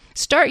sugar.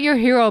 Start your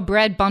Hero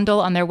Bread bundle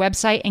on their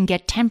website and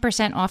get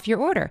 10% off your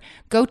order.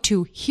 Go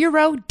to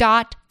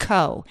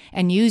hero.co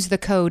and use the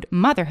code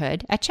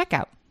motherhood at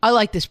checkout. I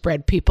like this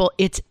bread, people.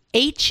 It's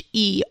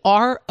HERO.co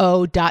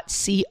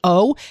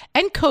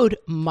and code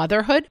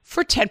motherhood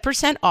for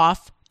 10%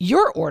 off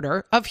your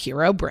order of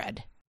Hero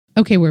Bread.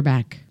 Okay, we're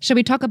back. Shall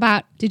we talk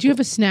about... Did you have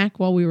a snack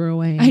while we were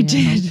away? I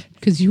did.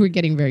 Because you were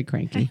getting very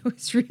cranky. I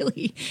was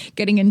really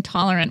getting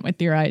intolerant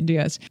with your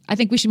ideas. I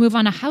think we should move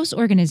on to house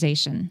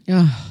organization.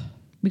 Ugh.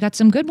 We got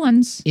some good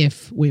ones.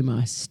 If we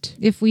must.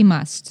 If we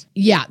must.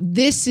 Yeah,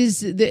 this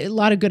is a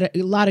lot of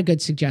good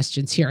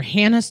suggestions here.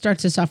 Hannah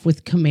starts us off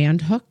with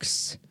command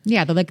hooks.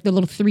 Yeah, they're like the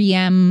little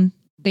 3M.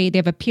 They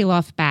have a peel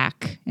off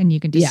back, and you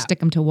can just stick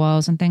them to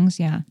walls and things.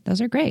 Yeah,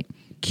 those are great.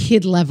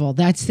 Kid level,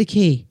 that's the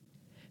key.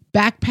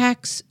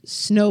 Backpacks,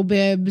 snow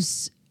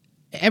bibs,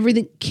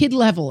 everything. Kid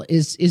level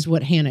is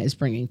what Hannah is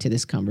bringing to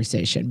this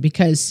conversation,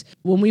 because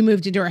when we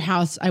moved into our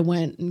house, I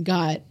went and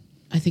got,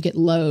 I think at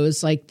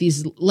Lowe's, like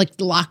these like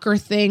locker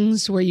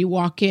things where you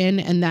walk in,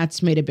 and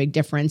that's made a big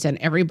difference. And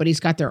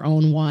everybody's got their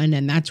own one.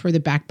 And that's where the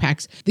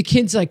backpacks, the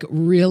kids like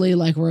really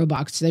like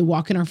Robux. They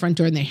walk in our front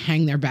door and they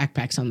hang their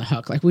backpacks on the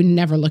hook. Like, we're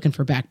never looking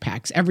for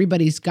backpacks.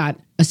 Everybody's got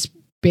a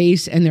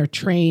space and they're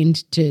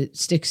trained to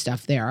stick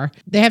stuff there.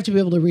 They have to be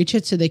able to reach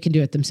it so they can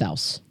do it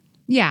themselves.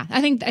 Yeah,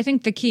 I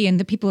think the key, and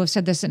the people have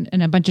said this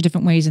in a bunch of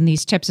different ways in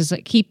these tips, is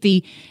like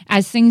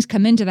as things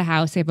come into the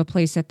house, they have a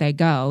place that they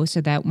go, so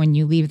that when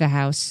you leave the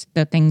house,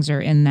 the things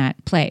are in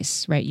that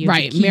place, right?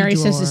 Right. Mary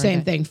says the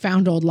same thing.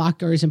 Found old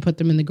lockers and put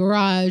them in the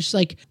garage.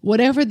 Like,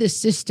 whatever the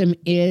system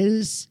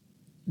is,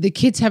 the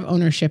kids have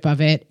ownership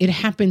of it. It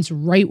happens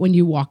right when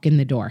you walk in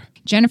the door.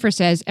 Jennifer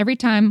says, every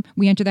time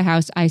we enter the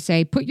house, I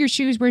say, put your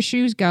shoes where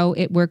shoes go.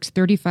 It works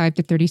 35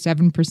 to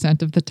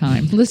 37% of the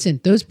time. Listen,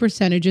 those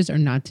percentages are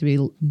not to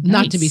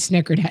be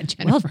snickered at,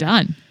 Jennifer. Well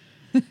done.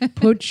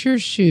 Put your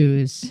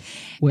shoes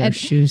where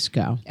shoes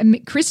go.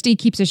 And Christy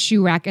keeps a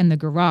shoe rack in the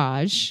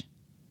garage,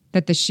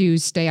 that the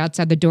shoes stay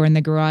outside the door in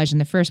the garage in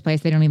the first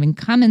place. They don't even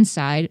come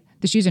inside.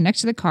 The shoes are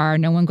next to the car.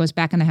 No one goes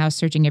back in the house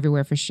searching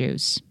everywhere for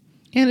shoes.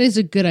 It is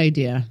a good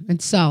idea.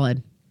 It's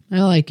solid.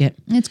 I like it.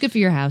 It's good for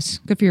your house.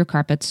 Good for your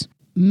carpets.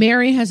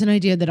 Mary has an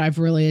idea that I've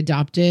really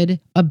adopted.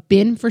 A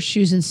bin for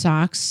shoes and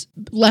socks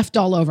left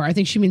all over. I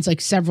think she means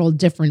like several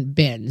different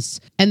bins.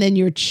 And then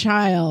your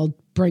child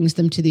brings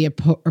them to the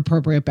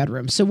appropriate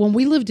bedroom. So when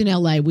we lived in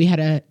LA, we had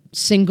a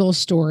single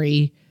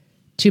story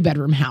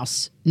 2-bedroom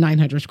house,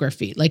 900 square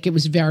feet. Like, it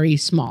was very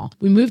small.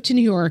 We moved to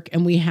New York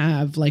and we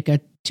have like a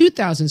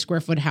 2,000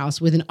 square foot house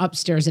with an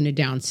upstairs and a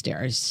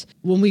downstairs.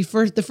 When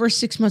the first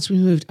 6 months we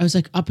moved, I was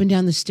like up and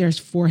down the stairs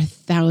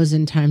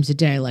 4,000 times a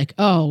day. Like,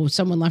 oh,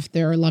 someone left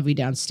their lovey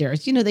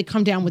downstairs. You know, they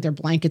come down with their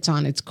blankets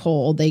on. It's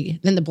cold.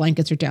 Then the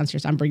blankets are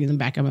downstairs. I'm bringing them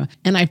back.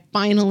 And I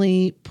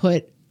finally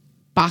put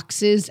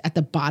boxes at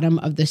the bottom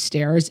of the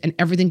stairs, and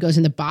everything goes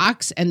in the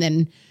box. And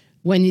then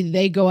when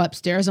they go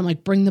upstairs, I'm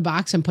like, bring the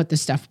box and put the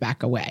stuff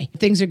back away.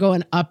 Things are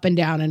going up and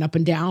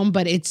down,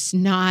 but it's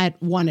not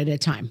one at a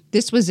time.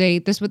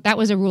 That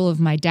was a rule of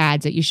my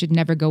dad's, that you should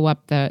never go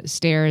up the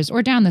stairs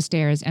or down the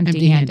stairs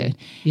empty-handed.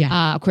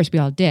 Yeah. Of course we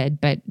all did,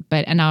 but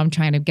and now I'm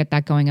trying to get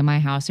that going in my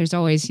house. There's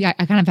always, I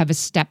kind of have a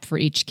step for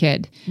each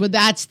kid. Well,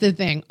 that's the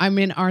thing. I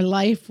mean, our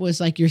life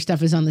was like, your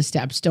stuff is on the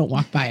steps. Don't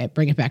walk by it.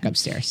 Bring it back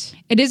upstairs.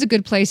 It is a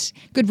good place,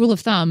 good rule of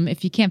thumb.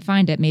 If you can't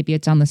find it, maybe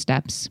it's on the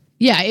steps.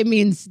 Yeah, it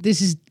means this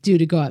is due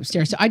to go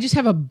upstairs. So I just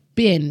have a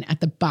bin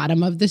at the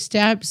bottom of the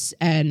steps,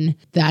 and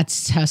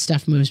that's how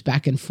stuff moves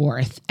back and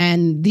forth.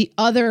 And the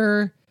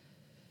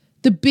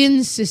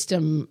bin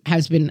system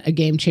has been a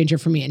game changer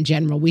for me in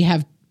general. We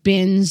have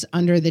bins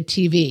under the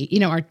TV. You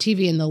know, our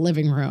TV in the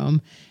living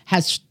room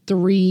has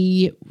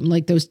 3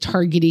 like those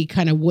targety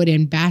kind of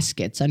wooden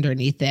baskets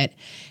underneath it.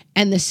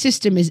 And the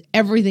system is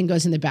everything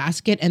goes in the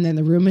basket, and then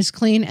the room is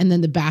clean, and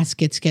then the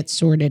baskets get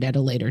sorted at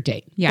a later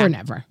date. Yeah. Or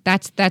never.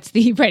 That's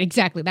the right,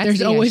 exactly. That's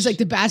There's always ish. like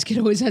the basket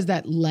always has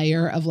that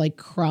layer of like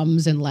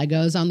crumbs and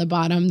Legos on the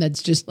bottom.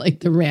 That's just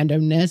like the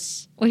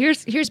randomness. Well,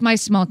 here's my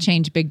small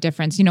change, big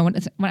difference. You know,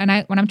 when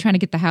I'm trying to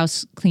get the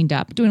house cleaned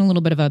up, doing a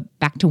little bit of a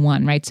back to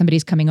one, right?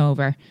 Somebody's coming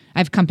over. I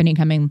have company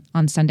coming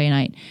on Sunday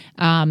night.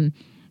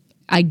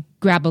 I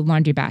grab a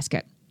laundry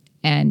basket.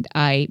 And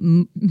I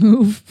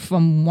move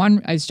from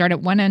I start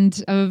at one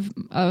end of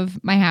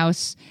my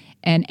house,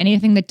 and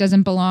anything that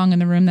doesn't belong in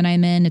the room that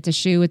I'm in, it's a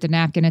shoe, it's a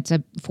napkin, it's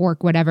a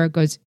fork, whatever,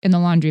 goes in the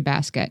laundry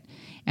basket.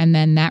 And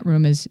then that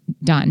room is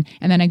done.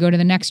 And then I go to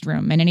the next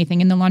room, and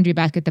anything in the laundry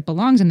basket that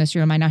belongs in this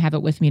room, I now have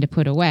it with me to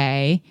put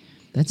away.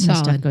 That's and the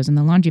solid. stuff goes in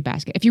the laundry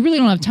basket. If you really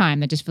don't have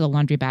time, then just fill a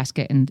laundry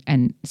basket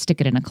and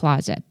stick it in a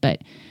closet.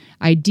 But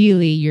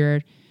ideally,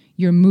 you're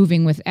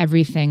moving with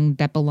everything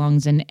that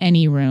belongs in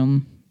any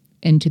room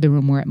into the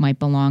room where it might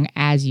belong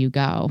as you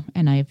go.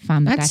 And I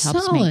found that That's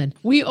helps solid. me.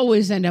 We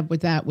always end up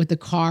with that with the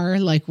car.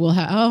 Like we'll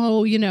have,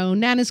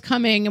 Nana's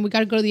coming and we got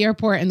to go to the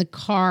airport, and the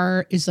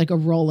car is like a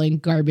rolling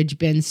garbage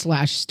bin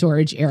 /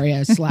 storage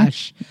area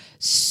 /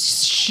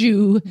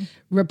 shoe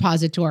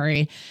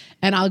repository.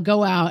 And I'll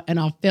go out and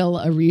I'll fill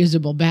a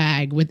reusable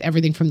bag with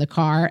everything from the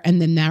car. And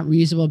then that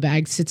reusable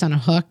bag sits on a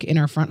hook in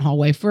our front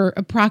hallway for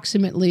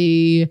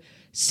approximately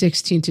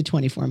 16 to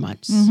 24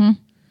 months. Mm-hmm.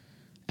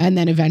 And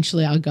then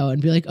eventually I'll go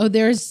and be like, oh,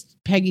 there's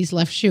Peggy's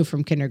left shoe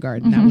from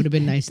kindergarten. That would have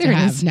been nice to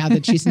have now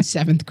that she's in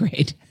 7th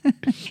grade.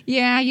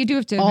 Yeah, you do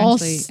have to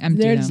eventually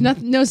empty There's them.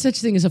 no such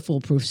thing as a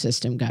foolproof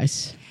system,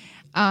 guys.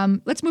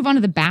 Let's move on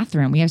to the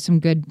bathroom. We have some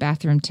good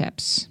bathroom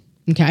tips.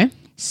 Okay.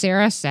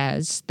 Sarah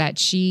says that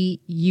she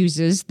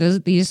uses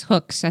these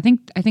hooks. I think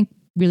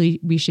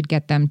really we should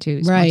get them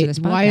to sponsor this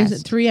podcast. Why is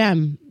it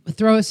 3M?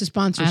 Throw us a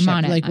sponsorship. I'm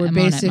on it. Like we're I'm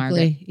on it, basically,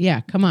 Margaret.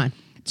 yeah, come on.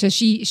 So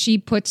she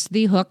puts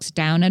the hooks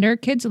down at her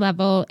kids'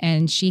 level,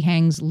 and she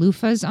hangs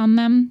loofahs on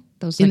them.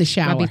 Those In like the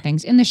shower. scrubby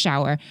things in the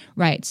shower,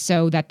 right?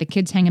 So that the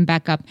kids hang them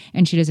back up,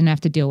 and she doesn't have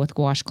to deal with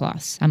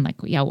washcloths. I'm like,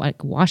 yeah, like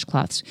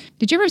washcloths.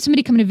 Did you ever have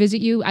somebody come to visit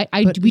you?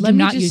 We do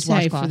not use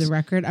say washcloths. for the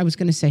record, I was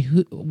going to say,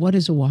 what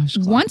is a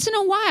washcloth? Once in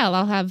a while,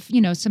 I'll have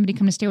somebody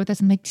come to stay with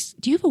us. I'm like,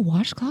 do you have a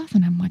washcloth?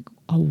 And I'm like,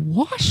 a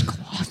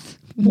washcloth?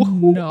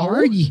 Who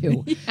are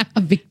you?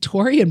 A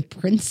Victorian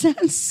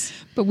princess?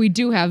 But we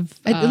do have.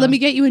 Let me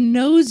get you a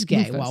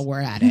nosegay loofahs. while we're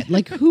at it.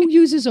 Like, who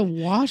uses a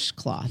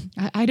washcloth?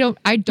 I don't.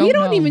 We don't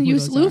know even who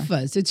use those are.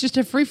 loofahs. It's just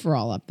a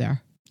free-for-all up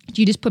there.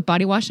 Do you just put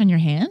body wash on your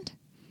hand?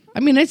 I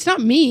mean, it's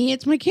not me.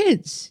 It's my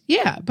kids.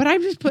 Yeah, but I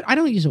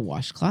don't use a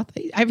washcloth.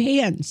 I have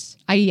hands.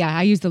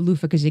 I use the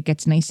loofah because it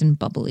gets nice and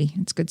bubbly.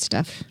 It's good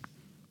stuff.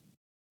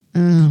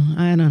 Oh,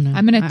 I don't know.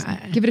 I'm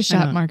gonna give it a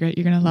shot, Margaret.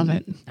 You're gonna love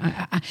it.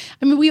 I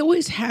mean, we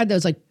always had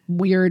those like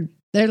weird.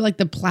 They're like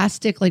the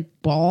plastic like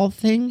ball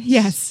things.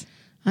 Yes.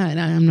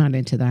 I'm not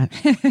into that.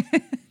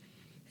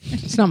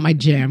 It's not my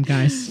jam,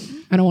 guys.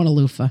 I don't want a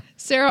loofah.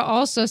 Sarah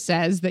also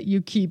says that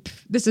you keep.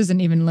 This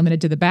isn't even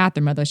limited to the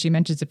bathroom, although she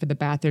mentions it for the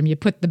bathroom. You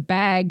put the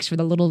bags for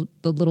the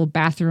little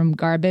bathroom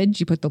garbage.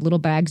 You put the little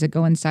bags that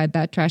go inside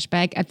that trash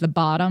bag at the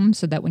bottom,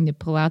 so that when you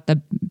pull out the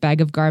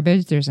bag of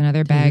garbage, there's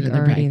another bag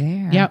already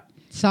there. Yep.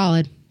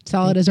 Solid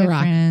Big as a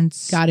rock.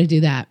 difference. Got to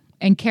do that.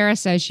 And Kara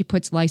says she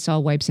puts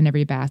Lysol wipes in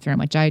every bathroom,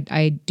 which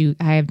I do.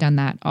 I have done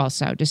that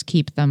also. Just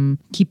keep them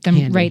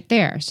Handy. right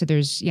there. So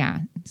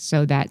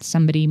so that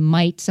somebody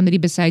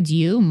besides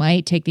you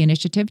might take the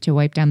initiative to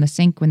wipe down the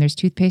sink when there's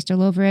toothpaste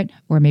all over it,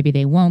 or maybe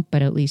they won't,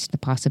 but at least the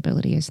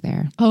possibility is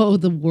there. Oh,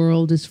 the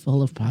world is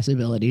full of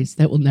possibilities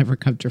that will never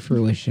come to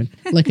fruition,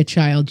 like a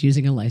child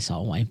using a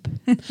Lysol wipe.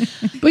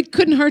 But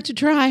couldn't hurt to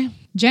try.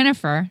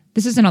 Jennifer,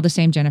 this isn't all the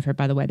same Jennifer,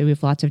 by the way. We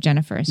have lots of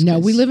Jennifers. No,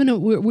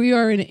 we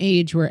are in an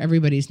age where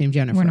everybody's named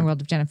Jennifer. We're in a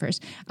world of Jennifers.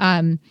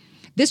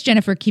 This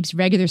Jennifer keeps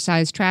regular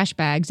sized trash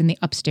bags in the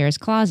upstairs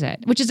closet,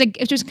 which is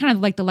it's just kind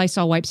of like the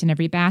Lysol wipes in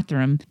every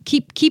bathroom.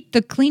 Keep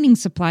the cleaning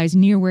supplies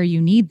near where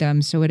you need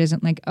them, so it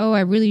isn't like, oh,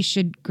 I really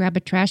should grab a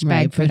trash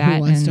bag for but that.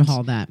 who wants to and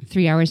haul that?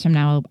 3 hours from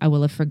now, I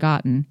will have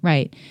forgotten.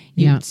 Right?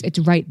 Yeah. It's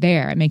right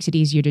there. It makes it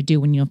easier to do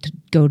when you have to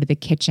go to the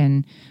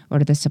kitchen or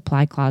to the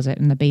supply closet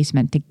in the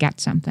basement to get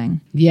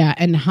something. Yeah,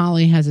 and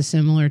Holly has a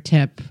similar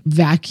tip: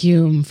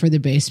 vacuum for the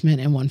basement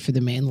and one for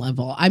the main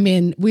level. I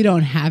mean, we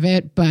don't have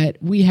it, but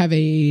we have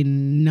a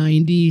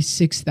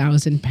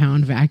 96,000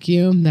 pound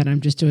vacuum that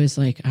I'm just always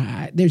like,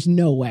 there's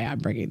no way I'm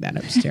bringing that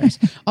upstairs.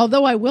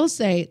 Although I will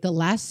say, the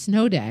last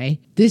snow day,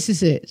 this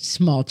is a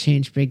small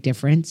change, big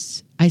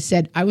difference. I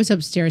said I was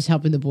upstairs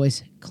helping the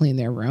boys clean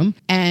their room,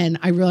 and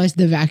I realized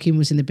the vacuum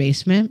was in the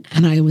basement,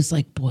 and I was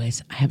like,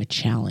 boys, I have a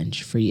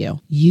challenge for you.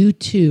 You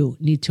two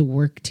need to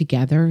work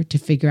together to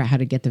figure out how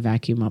to get the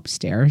vacuum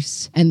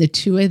upstairs. And the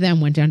two of them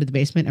went down to the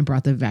basement and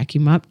brought the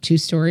vacuum up 2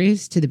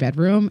 stories to the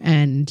bedroom,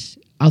 and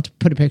I'll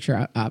put a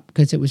picture up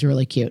because it was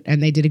really cute,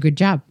 and they did a good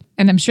job.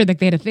 And I'm sure that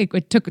they had to think.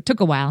 It took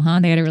a while, huh?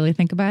 They had to really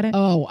think about it.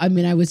 Oh, I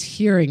mean, I was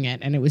hearing it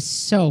and it was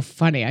so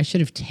funny. I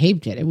should have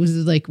taped it. It was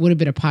like, would have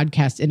been a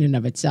podcast in and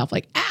of itself.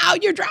 Like, ow,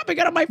 you're dropping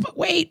it on my foot.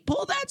 Wait,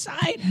 pull that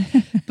side.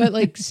 But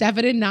like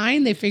 7 and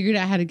 9, they figured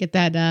out how to get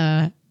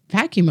that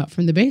vacuum up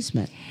from the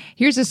basement.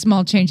 Here's a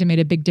small change that made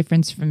a big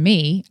difference for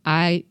me.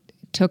 I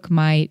took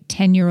my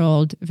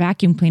 10-year-old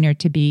vacuum cleaner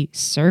to be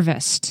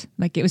serviced.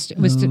 Like it was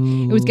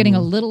getting a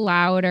little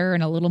louder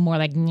and a little more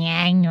like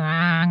nyang,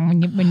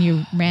 nyang when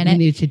you ran it. You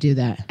need to do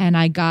that. And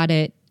I got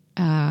it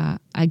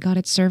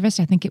serviced.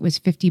 I think it was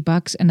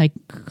 $50, and I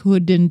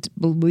couldn't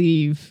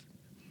believe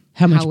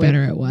how much how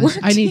better it it was. worked.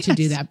 I need to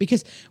do Yes. that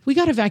because we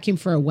got a vacuum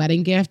for a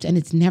wedding gift and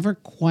it's never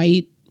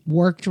quite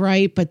worked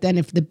right. But then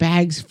if the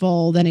bag's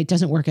full, then it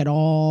doesn't work at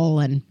all.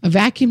 And a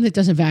vacuum that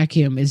doesn't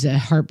vacuum is a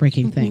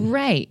heartbreaking thing.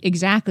 Right,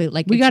 exactly.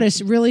 Like We got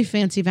a really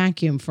fancy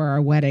vacuum for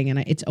our wedding, and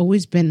it's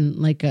always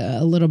been like a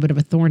little bit of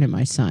a thorn in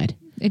my side.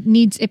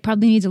 It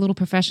probably needs a little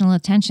professional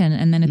attention,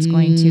 and then it's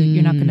going to.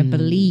 You're not going to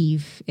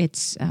believe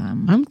its.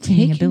 I'm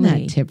taking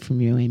ability. that tip from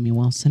you, Amy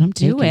Wilson. I'm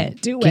taking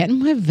it. Do it. Getting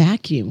my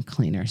vacuum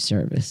cleaner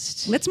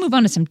serviced. Let's move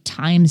on to some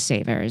time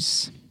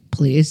savers.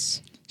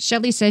 Please.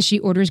 Shelley says she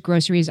orders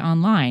groceries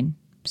online.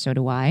 So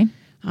do I.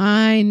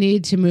 I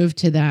need to move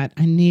to that.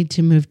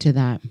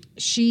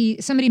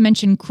 Somebody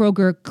mentioned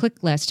Kroger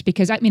ClickList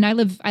because I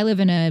live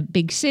in a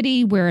big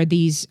city where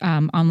these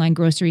online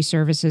grocery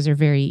services are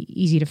very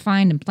easy to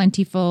find and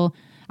plentiful.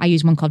 I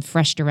use one called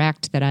Fresh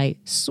Direct that I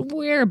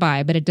swear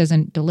by, but it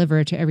doesn't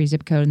deliver to every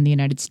zip code in the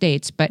United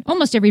States. But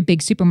almost every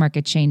big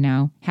supermarket chain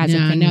now has a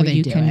thing now where they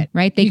you do can, it.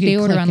 right? You They can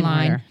order click and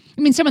online. order.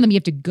 I mean, some of them you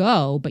have to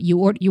go, but you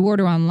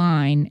order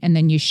online and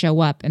then you show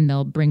up and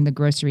they'll bring the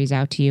groceries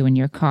out to you in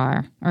your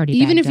car already.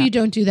 Even bagged if you up.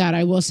 don't do that,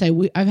 I will say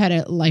I've had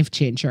a life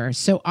changer.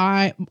 So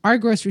our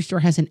grocery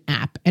store has an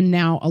app, and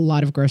now a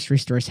lot of grocery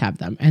stores have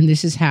them. And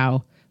this is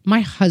how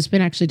my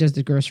husband actually does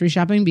the grocery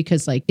shopping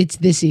because like it's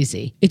this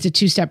easy. It's a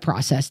 2-step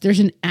process. There's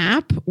an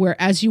app where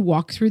as you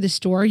walk through the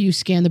store, you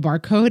scan the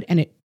barcode and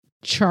it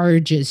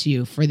charges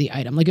you for the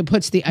item. Like it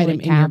puts the item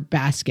in your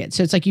basket.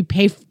 So it's like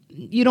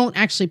you don't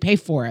actually pay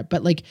for it,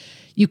 but like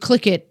you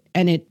click it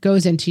and it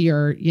goes into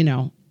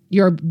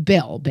your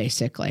bill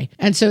basically.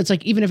 And so it's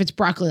like, even if it's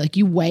broccoli, like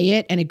you weigh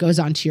it and it goes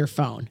onto your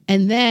phone.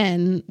 And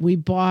then we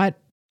bought,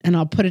 and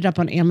I'll put it up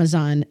on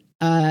Amazon.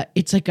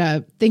 It's like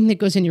a thing that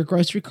goes in your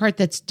grocery cart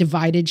that's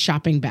divided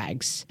shopping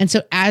bags. And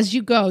so as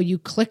you go, you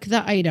click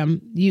the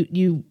item,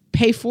 you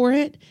pay for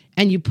it,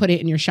 and you put it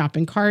in your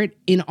shopping cart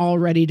in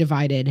already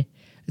divided.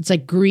 It's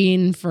like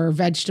green for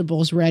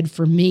vegetables, red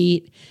for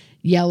meat,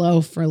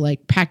 yellow for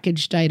like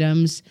packaged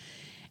items.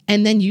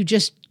 And then you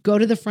just go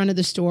to the front of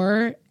the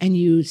store and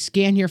you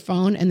scan your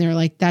phone and they're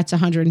like, that's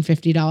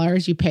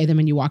 $150. You pay them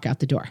and you walk out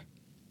the door.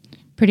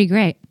 Pretty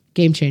great.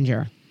 Game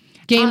changer.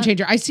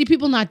 I see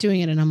people not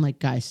doing it and I'm like,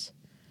 guys,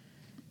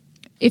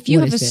 If you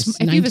What have is this,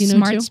 if you have a 1902?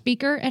 smart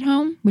speaker at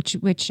home,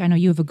 which I know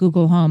you have a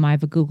Google Home, I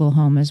have a Google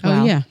Home as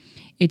well. Oh, yeah.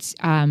 It's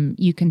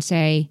you can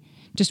say,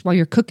 just while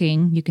you're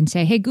cooking, you can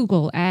say, hey,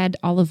 Google, add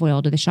olive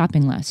oil to the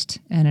shopping list.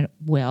 And it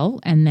will.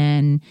 And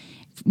then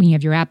when you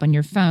have your app on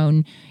your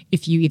phone,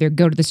 if you either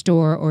go to the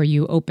store or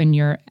you open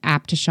your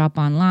app to shop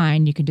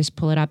online, you can just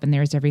pull it up and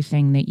there's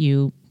everything that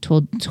you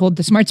told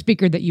the smart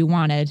speaker that you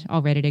wanted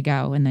all ready to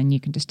go. And then you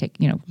can just take,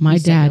 My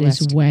reset your dad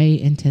is list.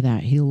 way into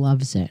that. He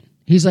loves it.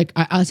 He's like,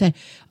 I'll say,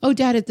 oh,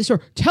 Dad, at the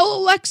store, tell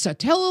Alexa,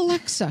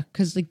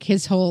 because like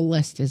his whole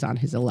list is on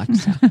his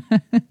Alexa.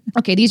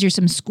 Okay, these are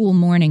some school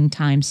morning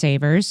time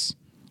savers,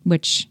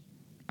 which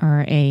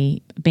are a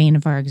bane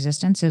of our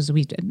existence. This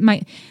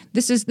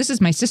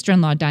is my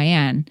sister-in-law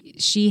Diane.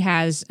 She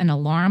has an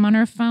alarm on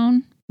her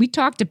phone. We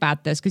talked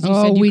about this because you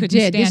said you we couldn't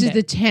did. stand This is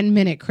it. the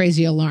 10-minute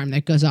crazy alarm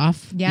that goes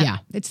off. Yeah,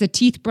 it's the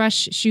teeth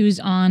brush shoes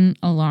on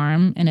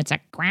alarm, and it's a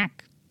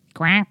crack,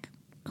 crack,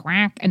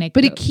 crack, and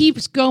But it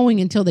keeps going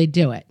until they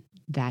do it.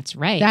 That's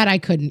right. That I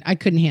couldn't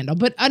handle.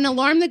 But an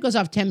alarm that goes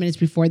off 10 minutes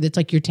before, that's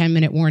like your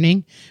 10-minute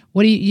warning.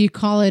 What do you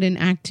call it in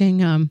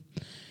acting?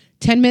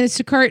 10 minutes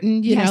to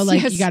curtain, you know,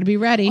 like you got to be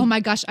ready. Oh my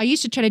gosh, I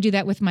used to try to do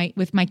that with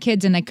my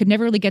kids, and I could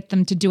never really get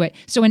them to do it.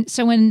 So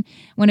when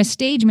a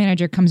stage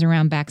manager comes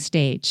around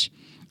backstage,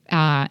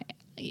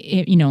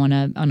 you know, on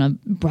a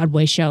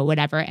Broadway show,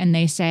 whatever, and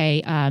they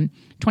say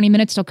 20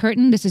 minutes till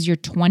curtain, this is your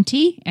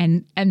 20,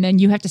 and then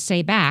you have to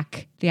say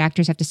back. The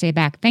actors have to say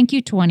back, thank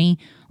you 20,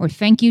 or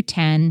thank you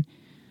 10.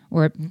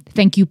 Or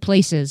thank you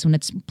places when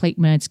it's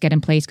get in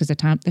place because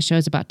the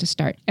show's about to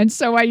start. And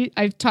so I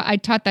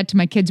taught that to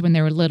my kids when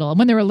they were little. And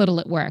when they were little,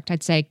 it worked.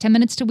 I'd say 10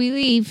 minutes till we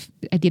leave.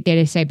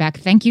 They'd say back,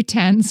 thank you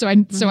 10. So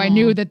I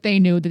knew that they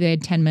knew that they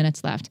had 10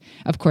 minutes left.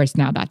 Of course,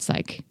 now that's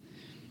like,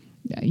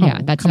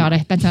 that's not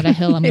a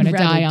hill I'm going to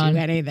die on. Do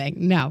anything,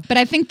 no. But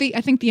I think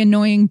the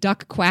annoying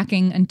duck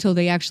quacking until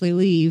they actually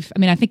leave. I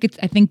mean, I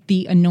think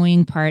the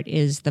annoying part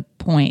is the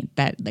point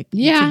that like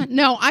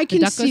I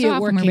can see it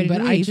working,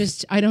 but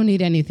I don't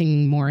need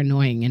anything more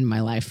annoying in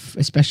my life,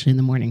 especially in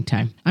the morning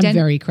time. I'm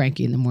very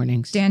cranky in the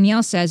mornings.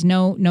 Danielle says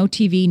no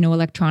TV, no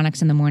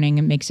electronics in the morning.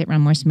 It makes it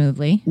run more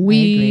smoothly.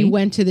 We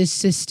went to this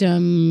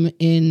system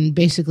in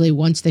basically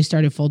once they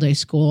started full day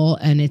school,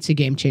 and it's a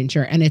game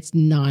changer, and it's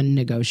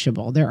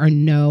non-negotiable. There are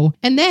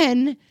and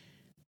then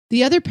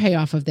the other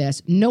payoff of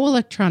this, no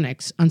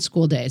electronics on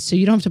school days. So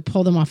you don't have to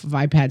pull them off of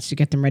iPads to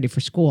get them ready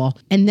for school.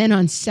 And then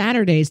on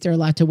Saturdays, they're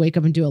allowed to wake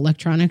up and do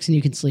electronics and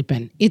you can sleep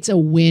in. It's a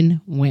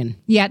win-win.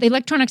 Yeah, the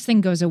electronics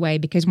thing goes away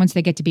because once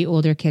they get to be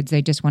older kids,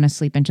 they just want to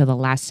sleep until the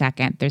last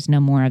second. There's no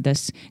more of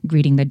this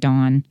greeting the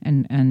dawn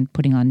and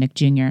putting on Nick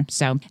Jr.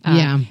 So,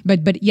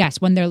 But yes,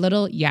 when they're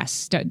little,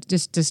 yes,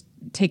 just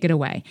take it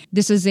away.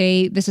 This is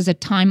a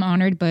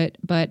time-honored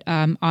but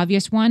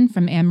obvious one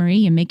from Anne-Marie.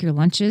 You make your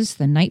lunches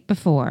the night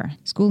before.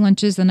 School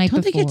lunches the night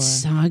before. Don't they get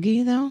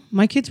soggy, though?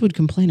 My kids would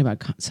complain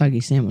about soggy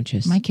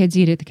sandwiches. My kids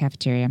eat at the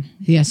cafeteria.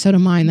 Yeah, so do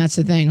mine. That's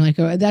the thing. Like,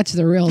 that's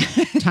the real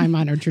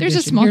time-honored tradition. There's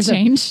a small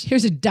change.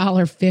 Here's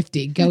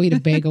 $1.50. Go eat a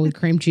bagel with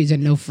cream cheese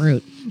and no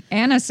fruit.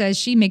 Anna says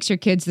she makes her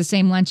kids the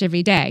same lunch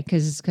every day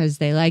because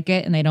they like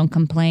it and they don't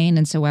complain.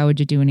 And so why would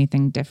you do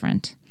anything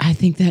different? I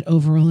think that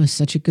overall is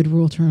such a good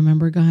rule to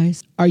remember,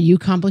 guys. Are you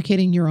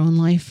complicating your own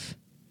life?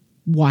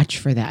 Watch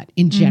for that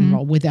in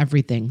general with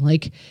everything.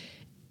 Like,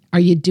 are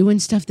you doing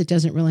stuff that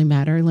doesn't really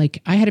matter?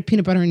 Like, I had a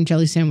peanut butter and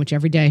jelly sandwich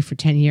every day for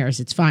 10 years.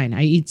 It's fine.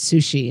 I eat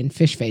sushi and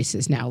fish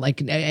faces now.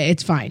 Like,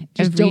 it's fine.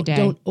 Just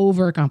don't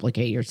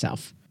overcomplicate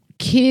yourself.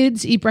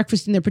 Kids eat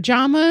breakfast in their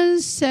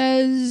pajamas,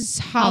 says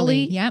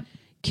Holly. Yep.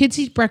 Kids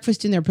eat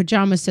breakfast in their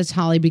pajamas, says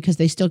Holly, because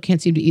they still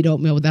can't seem to eat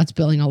oatmeal without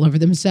spilling all over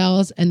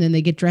themselves. And then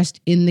they get dressed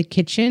in the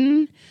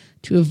kitchen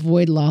to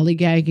avoid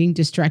lollygagging,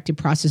 distracted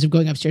process of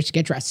going upstairs to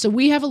get dressed. So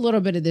we have a little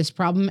bit of this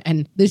problem.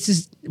 And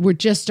we're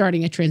just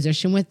starting a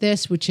transition with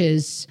this, which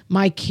is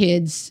my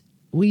kids,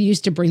 we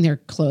used to bring their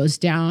clothes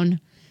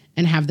down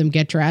and have them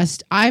get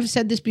dressed. I've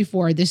said this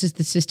before. This is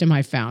the system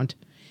I found.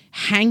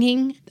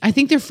 Hanging, I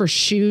think they're for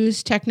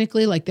shoes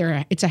technically, like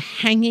it's a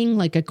hanging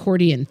like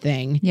accordion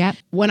thing. Yep.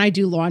 When I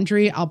do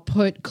laundry, I'll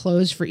put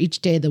clothes for each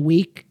day of the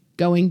week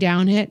going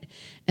down it,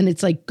 and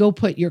it's like, go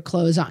put your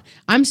clothes on.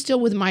 I'm still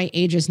with my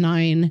ages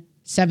 9,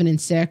 7, and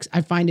 6.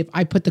 I find if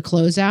I put the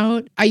clothes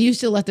out, I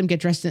used to let them get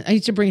dressed I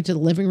used to bring it to the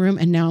living room,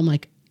 and now I'm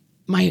like,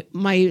 my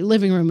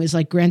living room is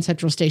like Grand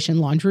Central Station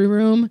laundry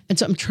room. And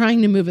so I'm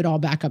trying to move it all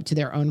back up to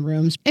their own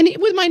rooms. And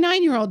with my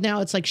 9-year-old now,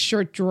 it's like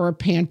shirt drawer,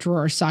 pant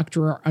drawer, sock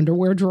drawer,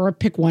 underwear drawer.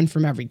 Pick one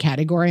from every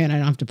category and I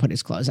don't have to put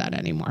his clothes out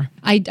anymore.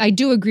 I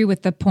do agree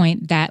with the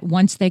point that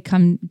once they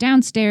come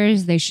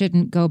downstairs, they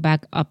shouldn't go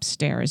back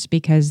upstairs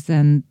because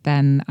then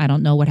I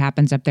don't know what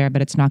happens up there,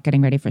 but it's not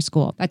getting ready for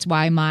school. That's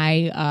why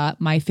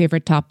my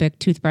favorite topic,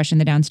 toothbrush in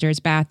the downstairs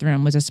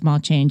bathroom, was a small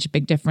change,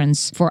 big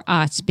difference for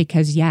us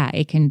because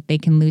they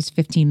can lose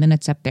 15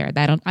 minutes up there.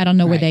 I don't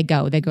know where they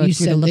go. They go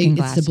through the looking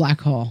glass. It's the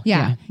black hole.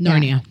 Yeah.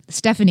 Narnia. Yeah.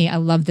 Stephanie, I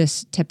love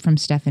this tip from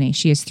Stephanie.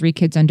 She has 3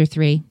 kids under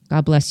 3.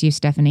 God bless you,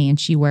 Stephanie. And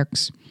she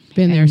works.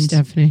 Been there,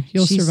 Stephanie.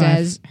 You'll survive.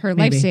 She says her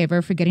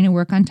lifesaver for getting to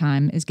work on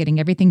time is getting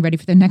everything ready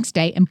for the next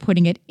day and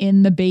putting it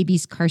in the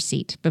baby's car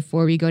seat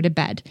before we go to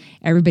bed.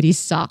 Everybody's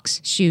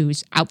socks,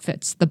 shoes,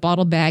 outfits, the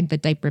bottle bag, the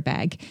diaper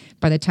bag.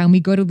 By the time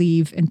we go to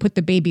leave and put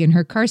the baby in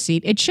her car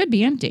seat, it should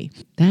be empty.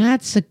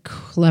 That's a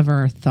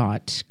clever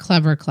thought.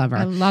 Clever.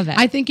 I love it.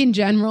 I think in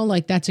general,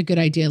 like that's a good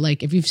idea.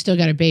 Like if you've still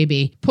got a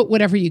baby, put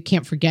whatever you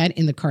can't forget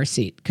in the car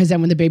seat. Because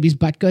then when the baby's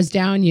butt goes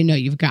down, you know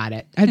you've got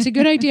it. That's a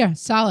good idea.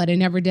 Solid. I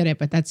never did it,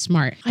 but that's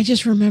smart. I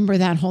just remember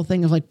that whole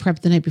thing of like prep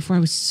the night before. I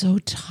was so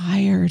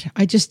tired.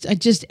 I just,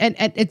 and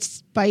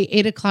it's by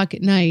 8 o'clock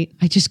at night.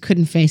 I just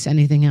couldn't face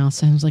anything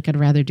else. I was like, I'd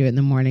rather do it in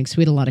the morning. So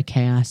we had a lot of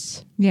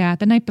chaos. Yeah,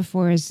 the night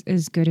before is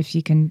good if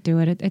you can do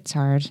it. It's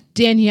hard.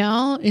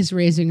 Danielle is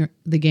raising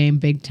the game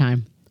big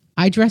time.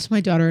 I dress my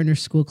daughter in her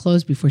school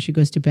clothes before she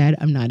goes to bed.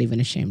 I'm not even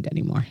ashamed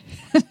anymore.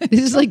 This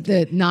is like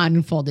the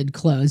non-folded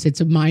clothes. It's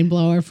a mind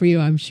blower for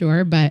you, I'm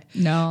sure. But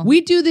no,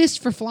 we do this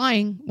for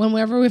flying.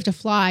 Whenever we have to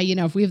fly,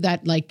 if we have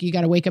that, like you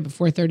got to wake up at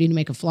 4:30 to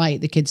make a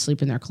flight, the kids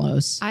sleep in their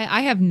clothes.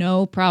 I have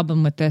no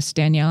problem with this,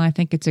 Danielle. I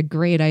think it's a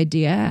great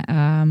idea.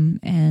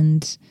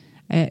 And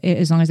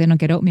as long as they don't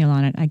get oatmeal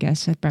on it, I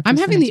guess, at breakfast. I'm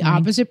having the next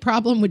morning. opposite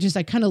problem, which is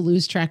I kind of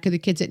lose track of the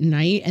kids at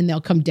night and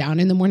they'll come down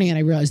in the morning and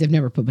I realize they've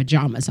never put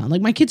pajamas on.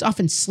 Like my kids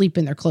often sleep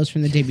in their clothes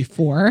from the day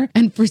before.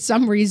 And for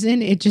some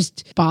reason, it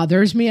just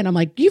bothers me. And I'm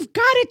like, you've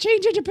got to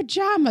change into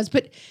pajamas.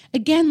 But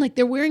again, like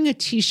they're wearing a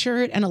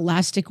t-shirt and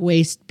elastic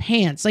waist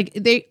pants. Like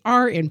they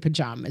are in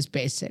pajamas,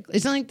 basically.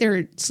 It's not like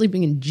they're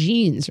sleeping in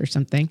jeans or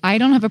something. I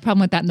don't have a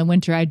problem with that in the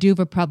winter. I do have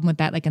a problem with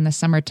that like in the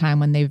summertime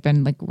when they've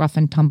been like rough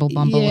and tumble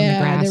bumble in the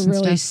grass they're and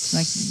really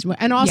stuff.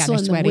 and also in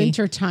the sweaty.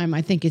 winter time,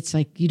 I think it's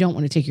like you don't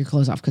want to take your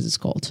clothes off because it's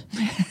cold.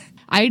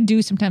 I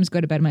do sometimes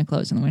go to bed in my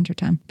clothes in the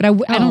wintertime, but I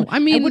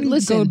wouldn't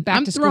listen, go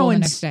back to school the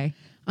next day.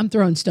 I'm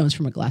throwing stones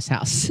from a glass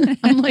house.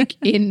 I'm like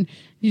you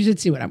should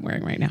see what I'm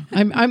wearing right now.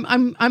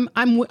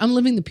 I'm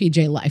living the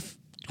PJ life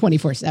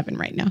 24/7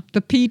 right now.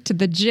 The P to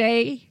the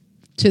J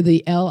to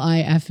the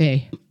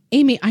LIFA.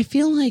 Amy, I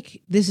feel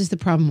like this is the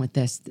problem with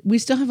this. We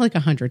still have like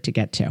 100 to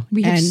get to.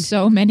 We have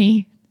so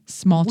many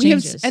small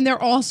changes. And they're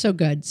all so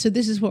good. So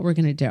this is what we're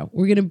going to do.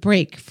 We're going to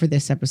break for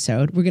this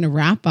episode. We're going to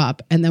wrap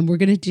up and then we're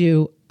going to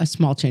do a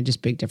Small Changes,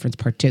 Big Difference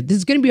Part 2. This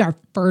is going to be our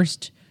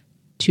first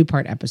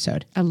 2-part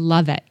episode. I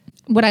love it.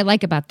 What I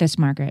like about this,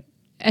 Margaret,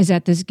 is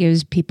that this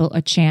gives people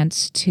a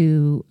chance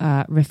to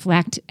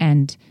reflect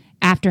and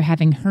after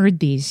having heard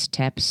these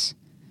tips,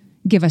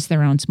 give us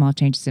their own small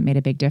changes that made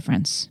a big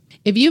difference.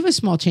 If you have a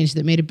small change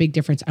that made a big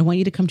difference, I want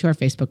you to come to our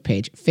Facebook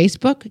page,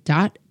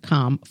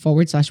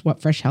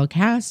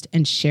 facebook.com/whatfreshhellcast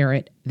and share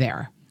it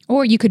there.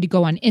 Or you could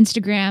go on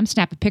Instagram,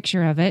 snap a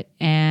picture of it,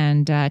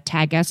 and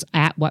tag us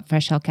at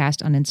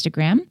whatfreshhellcast on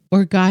Instagram.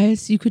 Or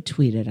guys, you could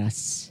tweet at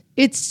us.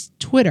 It's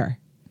Twitter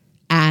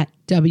at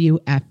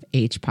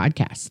WFH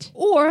Podcast.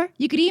 Or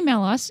you could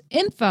email us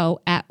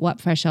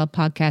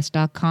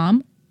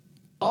info@whatfreshhellpodcast.com.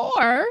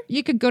 Or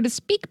you could go to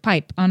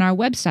SpeakPipe on our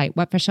website,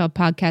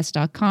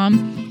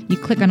 whatfreshhellpodcast.com. You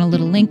click on a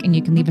little link and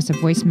you can leave us a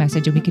voice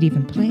message and we could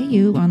even play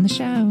you on the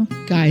show.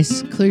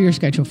 Guys, clear your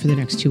schedule for the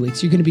next 2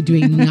 weeks. You're going to be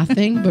doing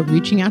nothing but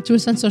reaching out to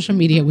us on social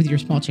media with your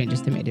small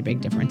changes that made a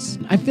big difference.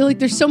 I feel like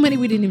there's so many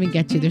we didn't even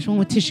get to. There's one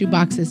with tissue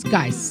boxes.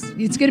 Guys,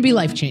 it's going to be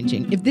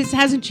life-changing. If this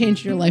hasn't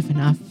changed your life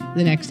enough,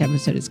 the next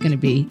episode is going to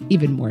be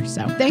even more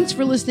so. Thanks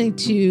for listening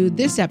to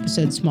this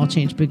episode, Small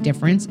Change, Big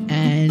Difference,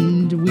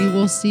 and we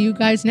will see you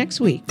guys next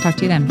week. Talk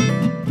to you then.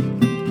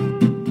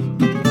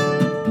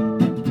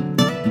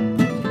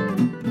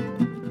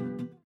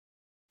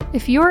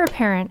 If you're a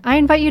parent, I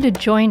invite you to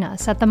join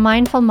us at the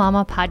Mindful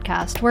Mama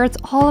podcast, where it's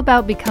all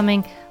about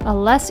becoming a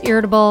less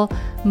irritable,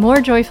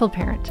 more joyful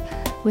parent.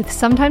 With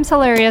sometimes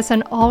hilarious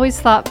and always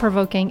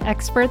thought-provoking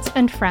experts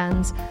and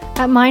friends,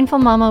 at Mindful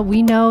Mama,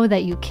 we know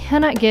that you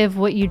cannot give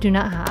what you do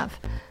not have.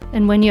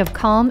 And when you have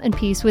calm and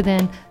peace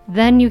within,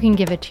 then you can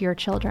give it to your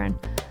children.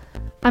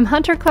 I'm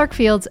Hunter Clark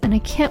Fields, and I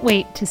can't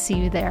wait to see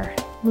you there.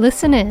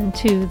 Listen in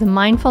to the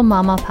Mindful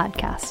Mama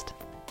podcast.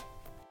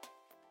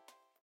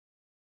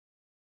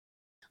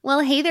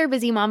 Well, hey there,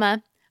 busy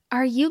mama.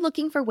 Are you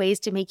looking for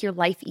ways to make your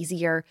life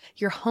easier,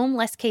 your home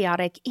less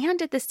chaotic,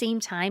 and at the same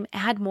time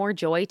add more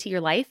joy to your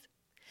life?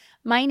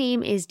 My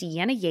name is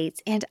Deanna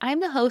Yates, and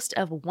I'm the host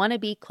of Wanna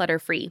Be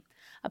Clutter-Free,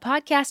 a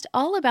podcast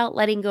all about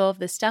letting go of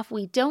the stuff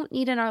we don't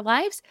need in our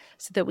lives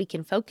so that we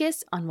can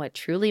focus on what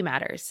truly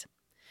matters.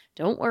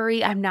 Don't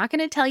worry, I'm not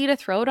going to tell you to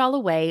throw it all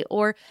away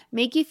or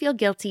make you feel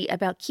guilty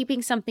about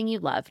keeping something you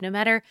love, no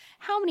matter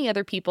how many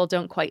other people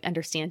don't quite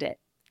understand it.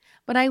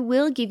 But I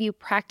will give you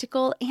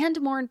practical and,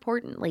 more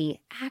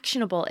importantly,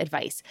 actionable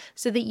advice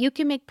so that you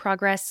can make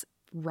progress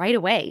right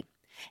away.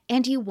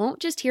 And you won't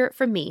just hear it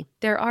from me.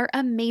 There are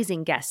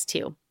amazing guests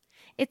too.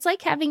 It's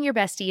like having your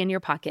bestie in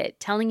your pocket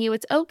telling you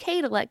it's okay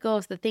to let go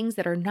of the things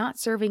that are not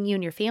serving you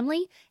and your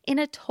family in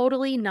a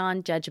totally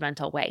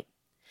non-judgmental way.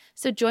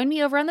 So join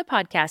me over on the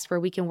podcast where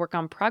we can work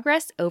on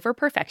progress over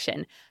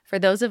perfection for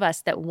those of us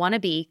that want to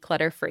be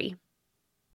clutter-free.